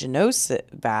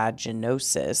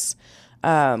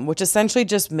 which essentially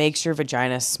just makes your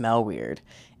vagina smell weird.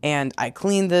 And I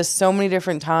cleaned this so many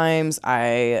different times.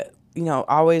 I,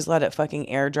 always let it fucking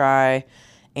air dry,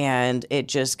 and it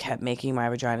just kept making my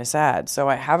vagina sad. So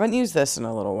I haven't used this in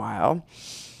a little while,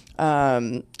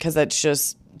 because that's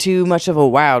just too much of a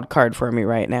wild card for me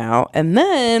right now. And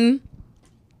then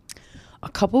a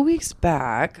couple weeks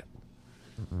back,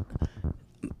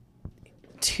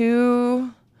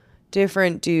 2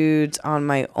 different dudes on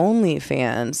my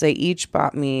OnlyFans, they each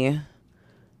bought me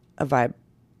a vibe.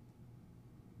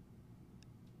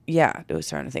 Yeah, I was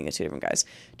trying to think of 2 different guys.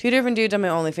 2 different dudes on my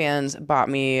OnlyFans bought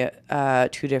me 2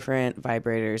 different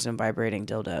vibrators and vibrating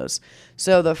dildos.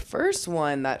 So the first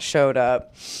one that showed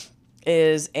up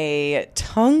is a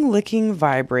tongue-licking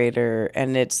vibrator,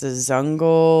 and it's the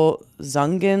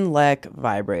Zungen Lek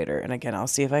vibrator. And again, I'll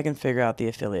see if I can figure out the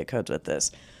affiliate codes with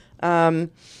this. I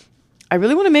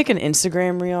really want to make an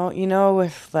Instagram reel,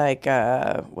 with like,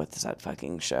 what's that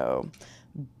fucking show?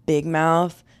 Big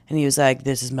Mouth. And he was like,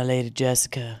 this is my lady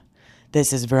Jessica.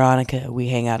 This is Veronica. We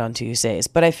hang out on Tuesdays.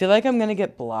 But I feel like I'm going to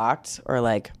get blocked or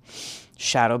like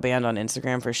shadow banned on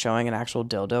Instagram for showing an actual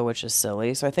dildo, which is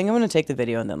silly. So I think I'm going to take the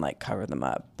video and then like cover them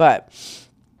up. But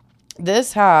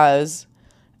this has,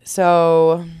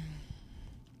 so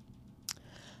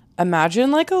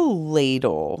imagine like a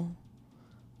ladle.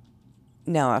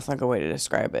 No, that's not a good way to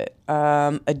describe it.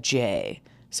 A J.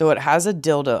 So it has a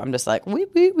dildo. I'm just like,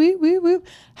 weep, weep, weep, weep, weep.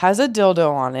 Has a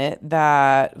dildo on it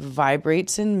that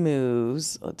vibrates and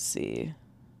moves. Let's see.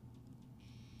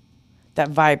 That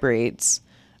vibrates.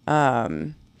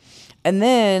 And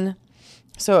then,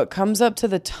 so it comes up to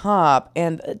the top,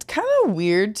 and it's kind of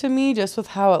weird to me just with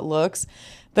how it looks.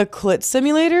 The clit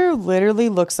simulator literally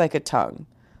looks like a tongue.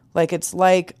 Like it's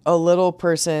like a little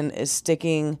person is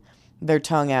sticking their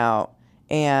tongue out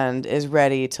and is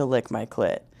ready to lick my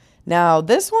clit. Now,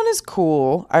 this one is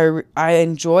cool. I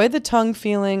enjoy the tongue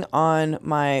feeling on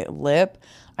my lip.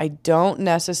 I don't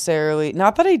necessarily,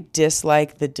 not that I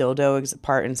dislike the dildo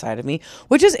part inside of me,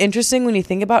 which is interesting when you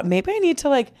think about maybe I need to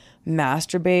like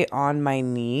masturbate on my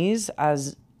knees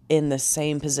as in the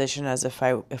same position as if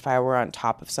I were on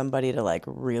top of somebody to like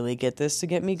really get this to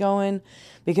get me going,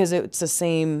 because it's the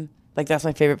same, like that's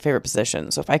my favorite position.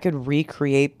 So if I could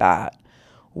recreate that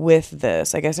with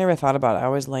this, I guess I never thought about it. I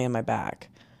always lay on my back.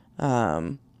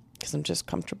 Because I'm just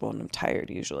comfortable and I'm tired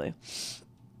usually.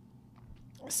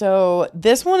 So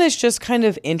this one is just kind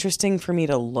of interesting for me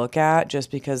to look at just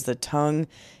because the tongue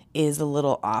is a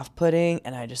little off-putting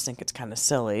and I just think it's kind of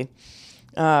silly.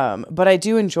 But I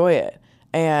do enjoy it.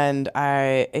 And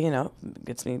I,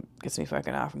 gets me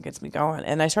fucking off and gets me going.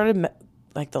 And I started,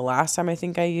 like the last time I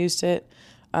think I used it,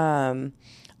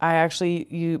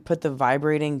 you put the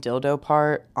vibrating dildo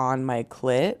part on my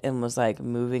clit and was like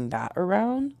moving that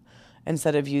around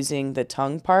instead of using the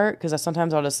tongue part, because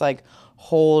sometimes I'll just like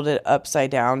hold it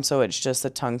upside down so it's just the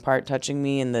tongue part touching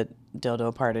me and the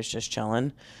dildo part is just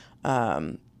chilling.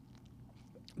 But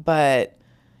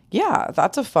yeah,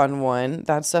 that's a fun one.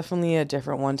 That's definitely a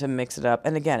different one to mix it up.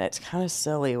 And again, it's kind of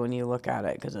silly when you look at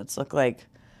it because it's look like,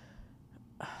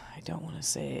 I don't want to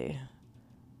say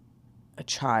a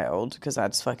child because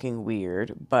that's fucking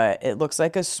weird, but it looks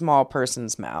like a small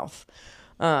person's mouth.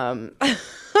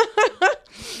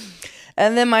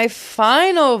 And then my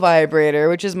final vibrator,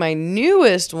 which is my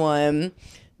newest one,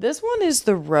 this one is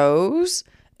the Rose.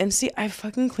 And see, I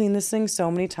fucking cleaned this thing so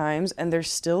many times and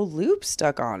there's still loops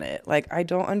stuck on it. Like, I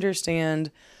don't understand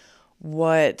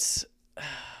what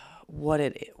what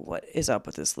is up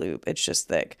with this lube. It's just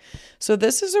thick. So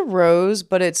this is a rose,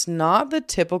 but it's not the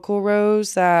typical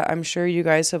rose that I'm sure you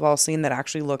guys have all seen that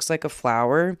actually looks like a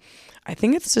flower. I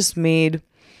think it's just maybe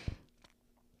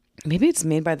it's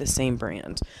made by the same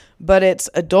brand, but it's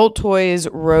Adult Toys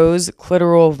Rose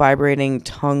Clitoral Vibrating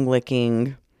Tongue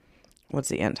Licking. What's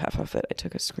the end half of it? I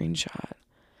took a screenshot.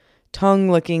 Tongue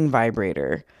licking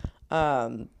vibrator.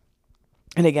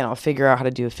 And again, I'll figure out how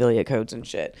to do affiliate codes and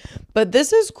shit. But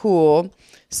this is cool.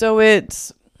 So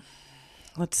it's,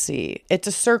 let's see, it's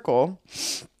a circle.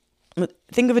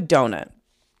 Think of a donut.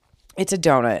 It's a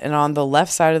donut. And on the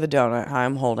left side of the donut, how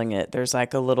I'm holding it, there's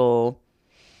like a little,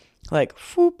 like,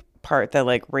 whoop part that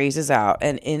like raises out.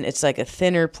 And it's like a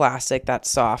thinner plastic that's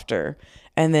softer.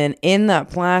 And then in that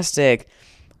plastic,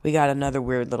 we got another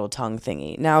weird little tongue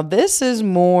thingy. Now, this is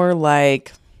more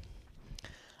like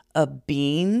a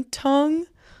bean tongue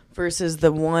versus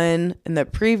the one in the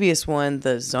previous one,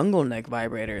 the Zungle neck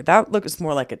vibrator. That looks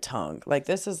more like a tongue. Like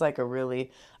this is like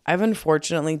I've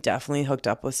unfortunately definitely hooked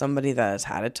up with somebody that has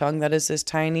had a tongue that is this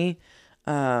tiny.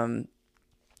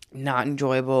 Not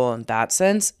enjoyable in that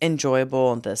sense,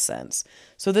 enjoyable in this sense.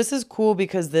 So this is cool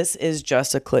because this is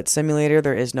just a clit simulator.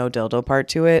 There is no dildo part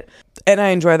to it. And I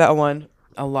enjoy that one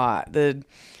a lot. The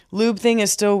lube thing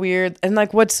is still weird. And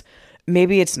like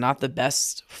maybe it's not the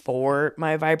best for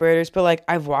my vibrators, but like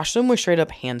I've washed them with straight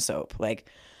up hand soap. Like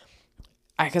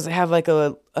because I have like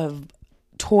a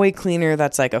toy cleaner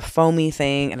that's like a foamy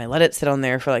thing, and I let it sit on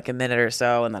there for like a minute or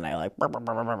so, and then I like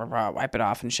wipe it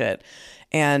off and shit.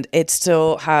 And it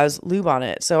still has lube on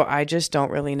it. So I just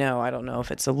don't really know. I don't know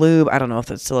if it's a lube. I don't know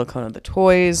if it's silicone of the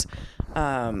toys.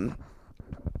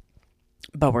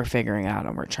 But we're figuring out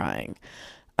and we're trying.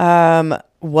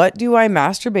 What do I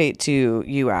masturbate to,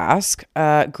 you ask?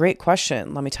 Great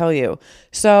question. Let me tell you.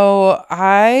 So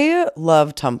I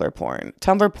love Tumblr porn.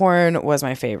 Tumblr porn was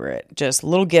my favorite. Just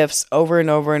little GIFs over and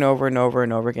over and over and over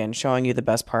and over again, showing you the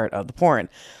best part of the porn,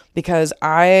 because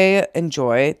I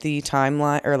enjoy the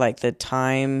timeline, or like the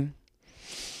time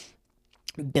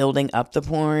building up the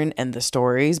porn and the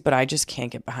stories, but I just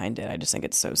can't get behind it. I just think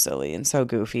it's so silly and so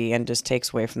goofy and just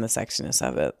takes away from the sexiness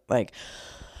of it. Like,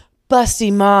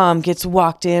 busty mom gets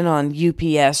walked in on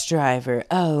UPS driver.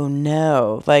 Oh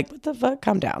no. Like, what the fuck?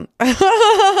 Calm down.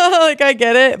 Like, I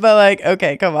get it, but like,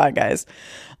 okay, come on, guys.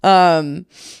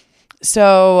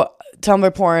 So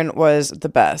Tumblr porn was the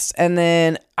best. And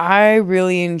then I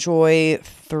really enjoy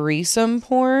threesome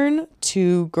porn.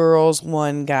 2 girls,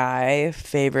 1 guy,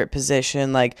 favorite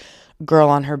position, like girl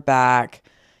on her back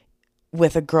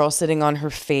with a girl sitting on her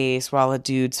face while a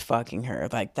dude's fucking her.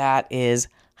 Like, that is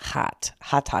hot.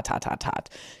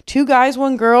 2 guys,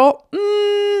 1 girl.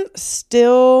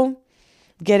 Still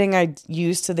getting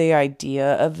used to the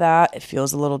idea of that. It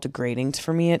feels a little degrading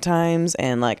for me at times.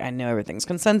 And like, I know everything's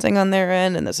consenting on their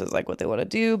end and this is like what they want to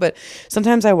do. But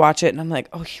sometimes I watch it and I'm like,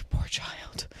 oh, you poor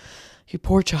child. You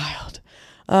poor child.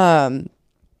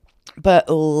 But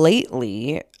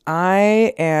lately,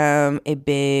 I am a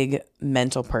big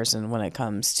mental person when it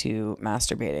comes to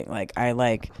masturbating. Like, I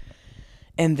like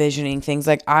envisioning things.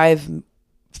 Like, I've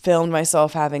filmed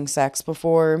myself having sex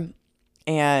before,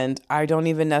 and I don't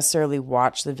even necessarily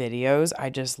watch the videos. I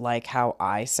just like how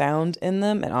I sound in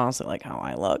them, and honestly like how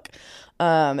I look.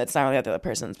 It's not really about the other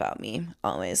person, it's about me,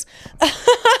 always.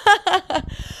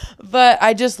 But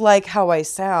I just like how I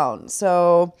sound.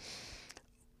 So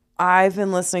I've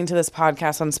been listening to this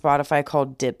podcast on Spotify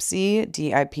called Dipsea,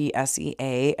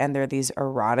 Dipsea, and they're these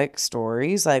erotic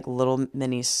stories, like little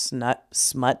mini smut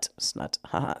stories.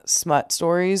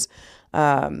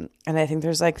 And I think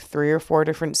there's like 3 or 4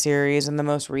 different series, and the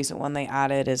most recent one they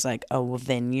added is like a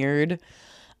vineyard.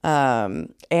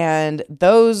 And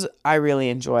those I really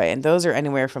enjoy, and those are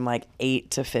anywhere from like 8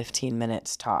 to 15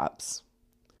 minutes tops.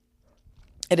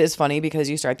 It is funny because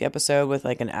you start the episode with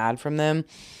like an ad from them.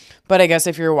 But I guess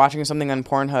if you're watching something on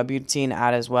Pornhub, you'd see an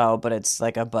ad as well, but it's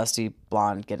like a busty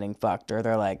blonde getting fucked, or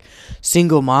they're like,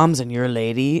 single moms in your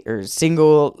lady, or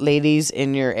single ladies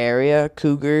in your area,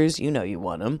 cougars, you know you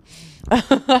want them.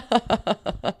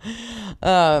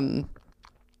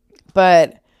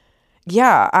 But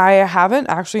yeah, I haven't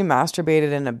actually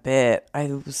masturbated in a bit.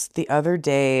 I was the other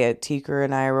day, Teaker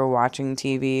and I were watching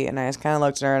TV, and I just kind of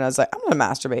looked at her and I was like, I'm going to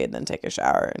masturbate and then take a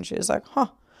shower. And she was like, huh.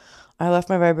 I left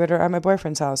my vibrator at my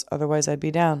boyfriend's house. Otherwise, I'd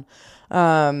be down.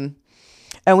 And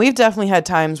we've definitely had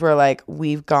times where, like,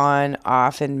 we've gone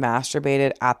off and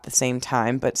masturbated at the same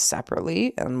time, but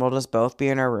separately. And we'll just both be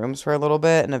in our rooms for a little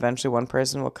bit. And eventually one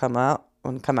person will come out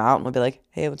and we'll be like,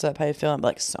 hey, what's up? How you feeling? I'm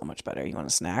like, so much better. You want a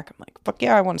snack? I'm like, fuck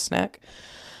yeah, I want a snack.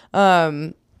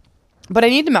 But I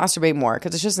need to masturbate more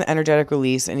because it's just an energetic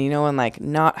release. And, you know, and like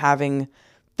not having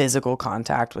physical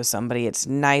contact with somebody. It's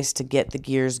nice to get the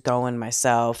gears going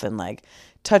myself and like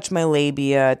touch my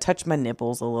labia, touch my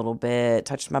nipples a little bit,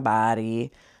 touch my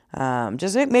body.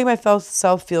 Just make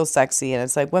myself feel sexy. And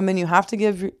it's like, women, you have to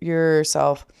give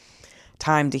yourself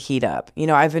time to heat up. You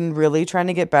know, I've been really trying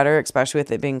to get better, especially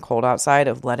with it being cold outside,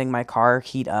 of letting my car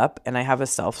heat up. And I have a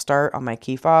self start on my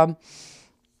key fob,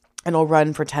 and it'll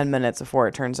run for 10 minutes before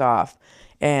it turns off.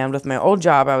 And with my old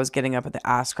job, I was getting up at the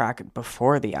ass crack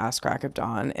before the ass crack of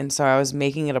dawn. And so I was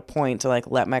making it a point to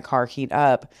like let my car heat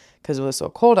up because it was so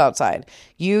cold outside.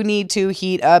 You need to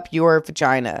heat up your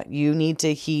vagina. You need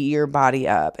to heat your body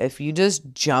up. If you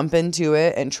just jump into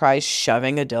it and try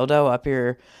shoving a dildo up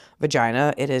your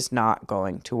vagina, it is not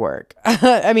going to work.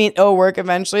 I mean, it'll work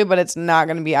eventually, but it's not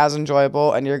going to be as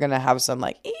enjoyable. And you're going to have some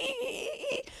like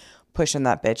pushing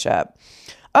that bitch up.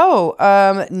 Oh,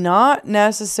 not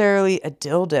necessarily a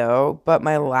dildo, but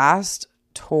my last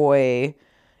toy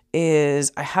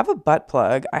is I have a butt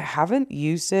plug. I haven't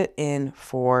used it in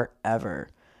forever.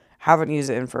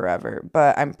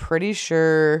 But I'm pretty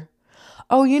sure.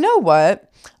 Oh, you know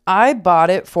what? I bought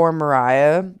it for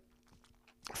Mariah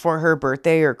for her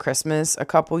birthday or Christmas a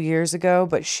couple years ago,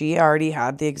 but she already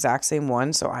had the exact same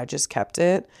one, so I just kept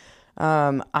it.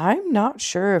 I'm not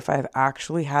sure if I've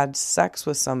actually had sex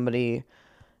with somebody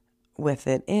with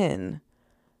it in.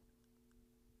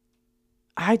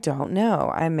 I don't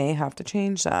know. I may have to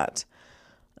change that.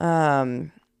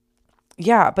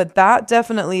 Yeah, but that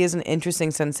definitely is an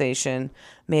interesting sensation.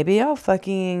 Maybe I'll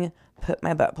fucking put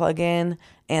my butt plug in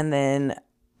and then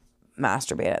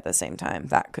masturbate at the same time.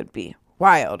 That could be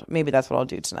wild. Maybe that's what I'll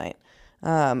do tonight.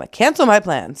 Cancel my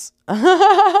plans. But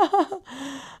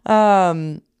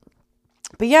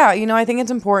yeah, you know, I think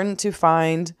it's important to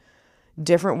find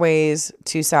different ways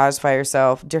to satisfy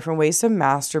yourself, different ways to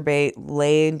masturbate,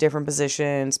 lay in different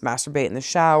positions, masturbate in the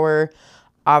shower.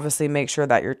 Obviously, make sure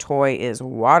that your toy is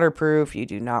waterproof. You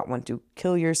do not want to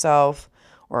kill yourself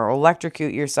or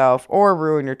electrocute yourself or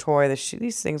ruin your toy.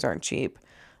 These things aren't cheap.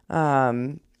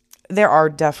 There are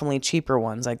definitely cheaper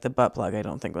ones, like the butt plug. I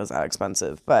don't think was that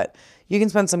expensive, but you can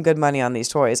spend some good money on these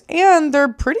toys, and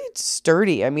they're pretty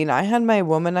sturdy. I mean, I had my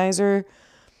womanizer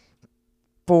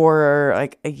for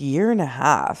like a year and a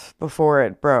half before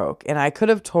it broke, and I could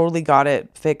have totally got it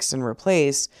fixed and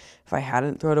replaced if I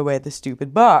hadn't thrown away the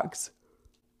stupid box.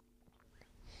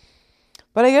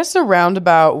 But I guess the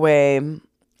roundabout way,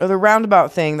 or the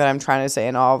roundabout thing that I'm trying to say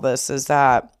in all of this is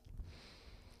that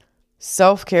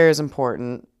self-care is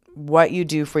important. What you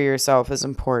do for yourself is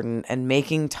important, and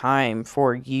making time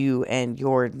for you and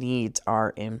your needs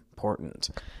are important.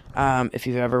 If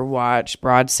you've ever watched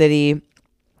Broad City,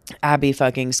 Abby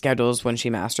fucking schedules when she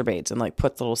masturbates and like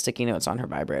puts little sticky notes on her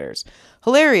vibrators.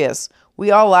 Hilarious.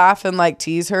 We all laugh and like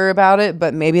tease her about it,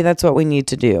 but maybe that's what we need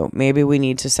to do. Maybe we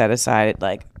need to set aside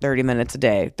like 30 minutes a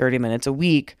day, 30 minutes a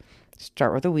week.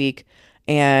 Start with a week,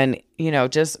 and, you know,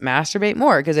 just masturbate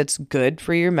more because it's good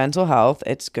for your mental health.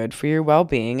 It's good for your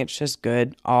well-being. It's just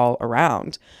good all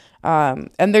around. And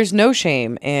there's no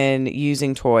shame in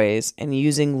using toys and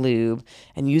using lube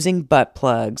and using butt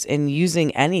plugs and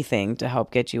using anything to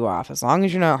help get you off, as long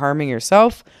as you're not harming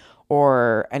yourself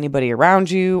or anybody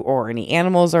around you or any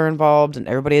animals are involved and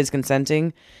everybody is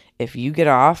consenting. If you get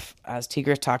off, as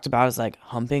Tigris talked about, is like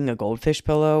humping a goldfish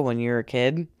pillow when you're a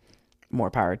kid, more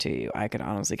power to you. I could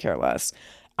honestly care less.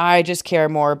 I just care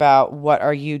more about what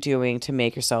are you doing to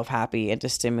make yourself happy and to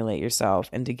stimulate yourself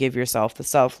and to give yourself the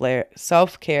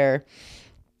self-care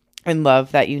and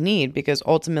love that you need, because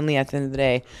ultimately at the end of the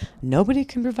day, nobody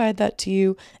can provide that to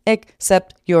you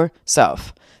except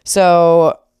yourself.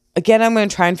 So again, I'm going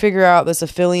to try and figure out this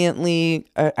affiliate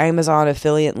link, Amazon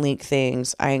affiliate link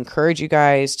things. I encourage you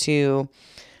guys to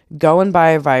go and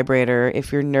buy a vibrator.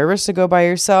 If you're nervous to go by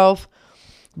yourself,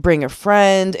 bring a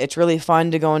friend. It's really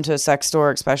fun to go into a sex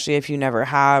store, especially if you never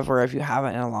have or if you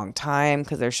haven't in a long time,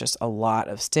 because there's just a lot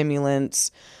of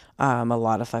stimulants, a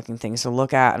lot of fucking things to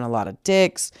look at, and a lot of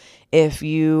dicks. If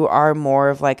you are more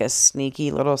of like a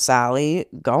sneaky little Sally,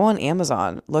 go on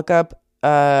Amazon. Look up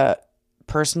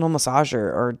personal massager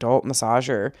or adult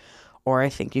massager, or I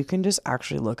think you can just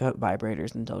actually look up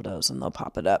vibrators and dildos and they'll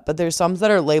pop it up. But there's some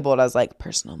that are labeled as like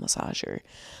personal massager.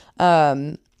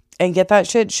 And get that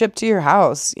shit shipped to your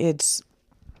house. It's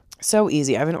so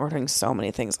easy. I've been ordering so many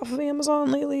things off of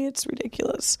Amazon lately. It's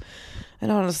ridiculous.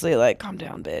 And honestly, like, calm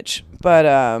down, bitch. But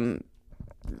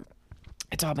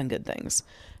it's all been good things.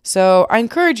 So I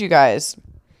encourage you guys,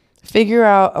 figure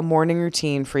out a morning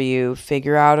routine for you.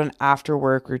 Figure out an after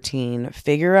work routine.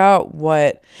 Figure out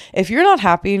what, if you're not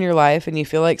happy in your life and you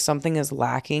feel like something is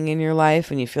lacking in your life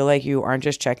and you feel like you aren't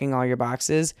just checking all your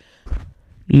boxes,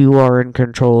 You are in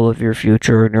control of your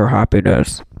future and your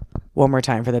happiness. One more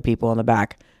time for the people in the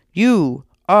back. You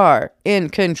are in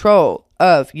control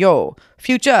of your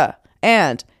future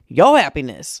and your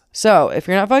happiness. So if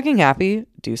you're not fucking happy,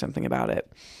 do something about it.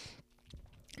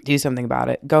 Do something about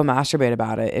it. Go masturbate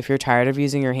about it. If you're tired of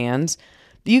using your hands,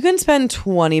 you can spend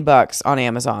 $20 on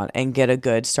Amazon and get a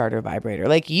good starter vibrator.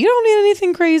 Like, you don't need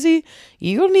anything crazy.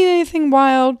 You don't need anything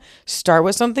wild. Start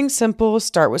with something simple.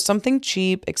 Start with something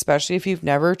cheap, especially if you've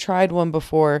never tried one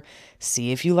before.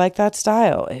 See if you like that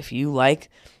style. If you like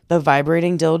the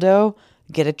vibrating dildo,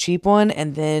 get a cheap one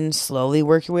and then slowly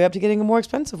work your way up to getting a more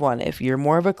expensive one. If you're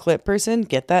more of a clit person,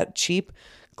 get that cheap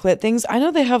clit things. I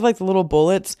know they have like the little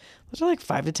bullets. Those are like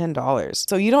 $5 to $10.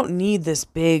 So you don't need this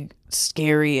big,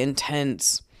 scary,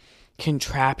 intense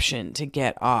contraption to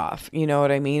get off. You know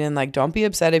what I mean? And like, don't be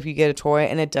upset if you get a toy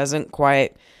and it doesn't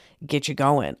quite get you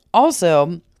going.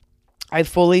 Also, I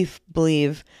fully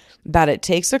believe that it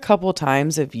takes a couple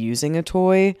times of using a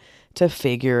toy to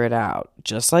figure it out.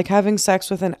 Just like having sex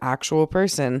with an actual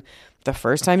person, the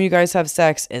first time you guys have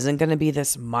sex isn't going to be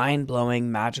this mind-blowing,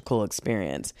 magical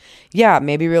experience. Yeah,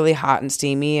 maybe really hot and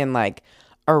steamy and like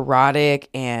erotic,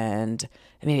 and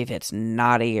maybe if it's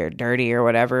naughty or dirty or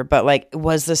whatever, but like,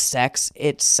 was the sex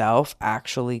itself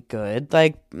actually good?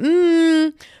 Like,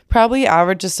 probably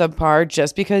average to subpar,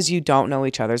 just because you don't know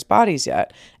each other's bodies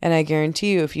yet. And I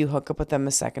guarantee you, if you hook up with them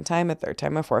a second time, a third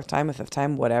time, a fourth time, a fifth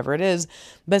time, whatever it is,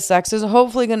 but sex is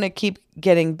hopefully going to keep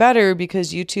getting better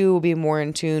because you two will be more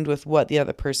in tune with what the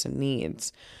other person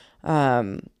needs.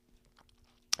 So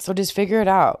just figure it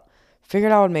out. Figure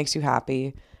out what makes you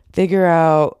happy. Figure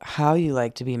out how you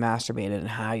like to be masturbated and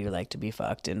how you like to be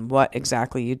fucked and what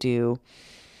exactly you do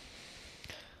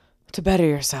to better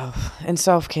yourself and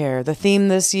self-care. The theme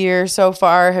this year so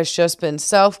far has just been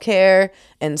self-care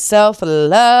and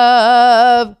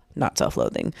self-love, not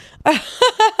self-loathing.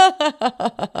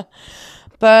 But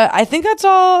I think that's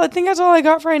all I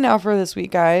got for right now for this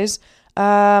week, guys.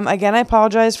 Again, I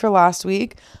apologize for last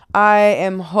week. I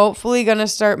am hopefully going to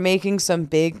start making some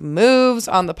big moves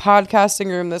on the podcasting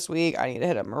room this week. I need to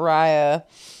hit up Mariah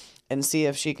and see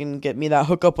if she can get me that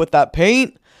hookup with that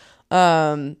paint.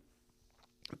 But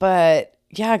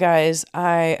yeah, guys,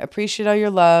 I appreciate all your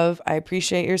love. I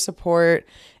appreciate your support.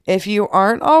 If you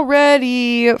aren't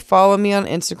already, follow me on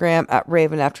Instagram at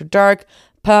Raven After Dark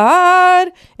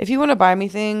Pod. If you want to buy me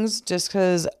things, just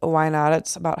because why not?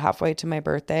 It's about halfway to my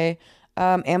birthday.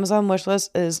 Amazon wishlist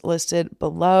is listed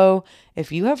below.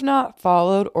 If you have not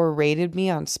followed or rated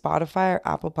me on Spotify or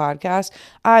Apple Podcasts,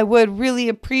 I would really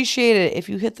appreciate it if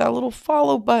you hit that little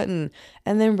follow button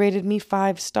and then rated me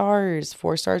 5 stars.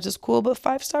 4 stars is cool, but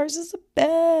 5 stars is the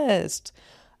best.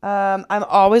 I'm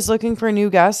always looking for new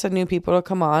guests and new people to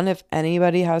come on. If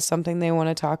anybody has something they want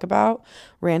to talk about,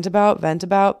 rant about, vent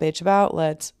about, bitch about,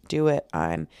 let's do it.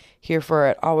 I'm here for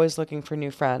it. Always looking for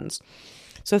new friends.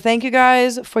 So thank you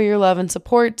guys for your love and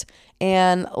support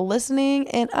and listening,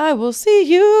 and I will see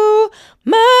you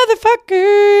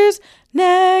motherfuckers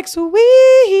next week.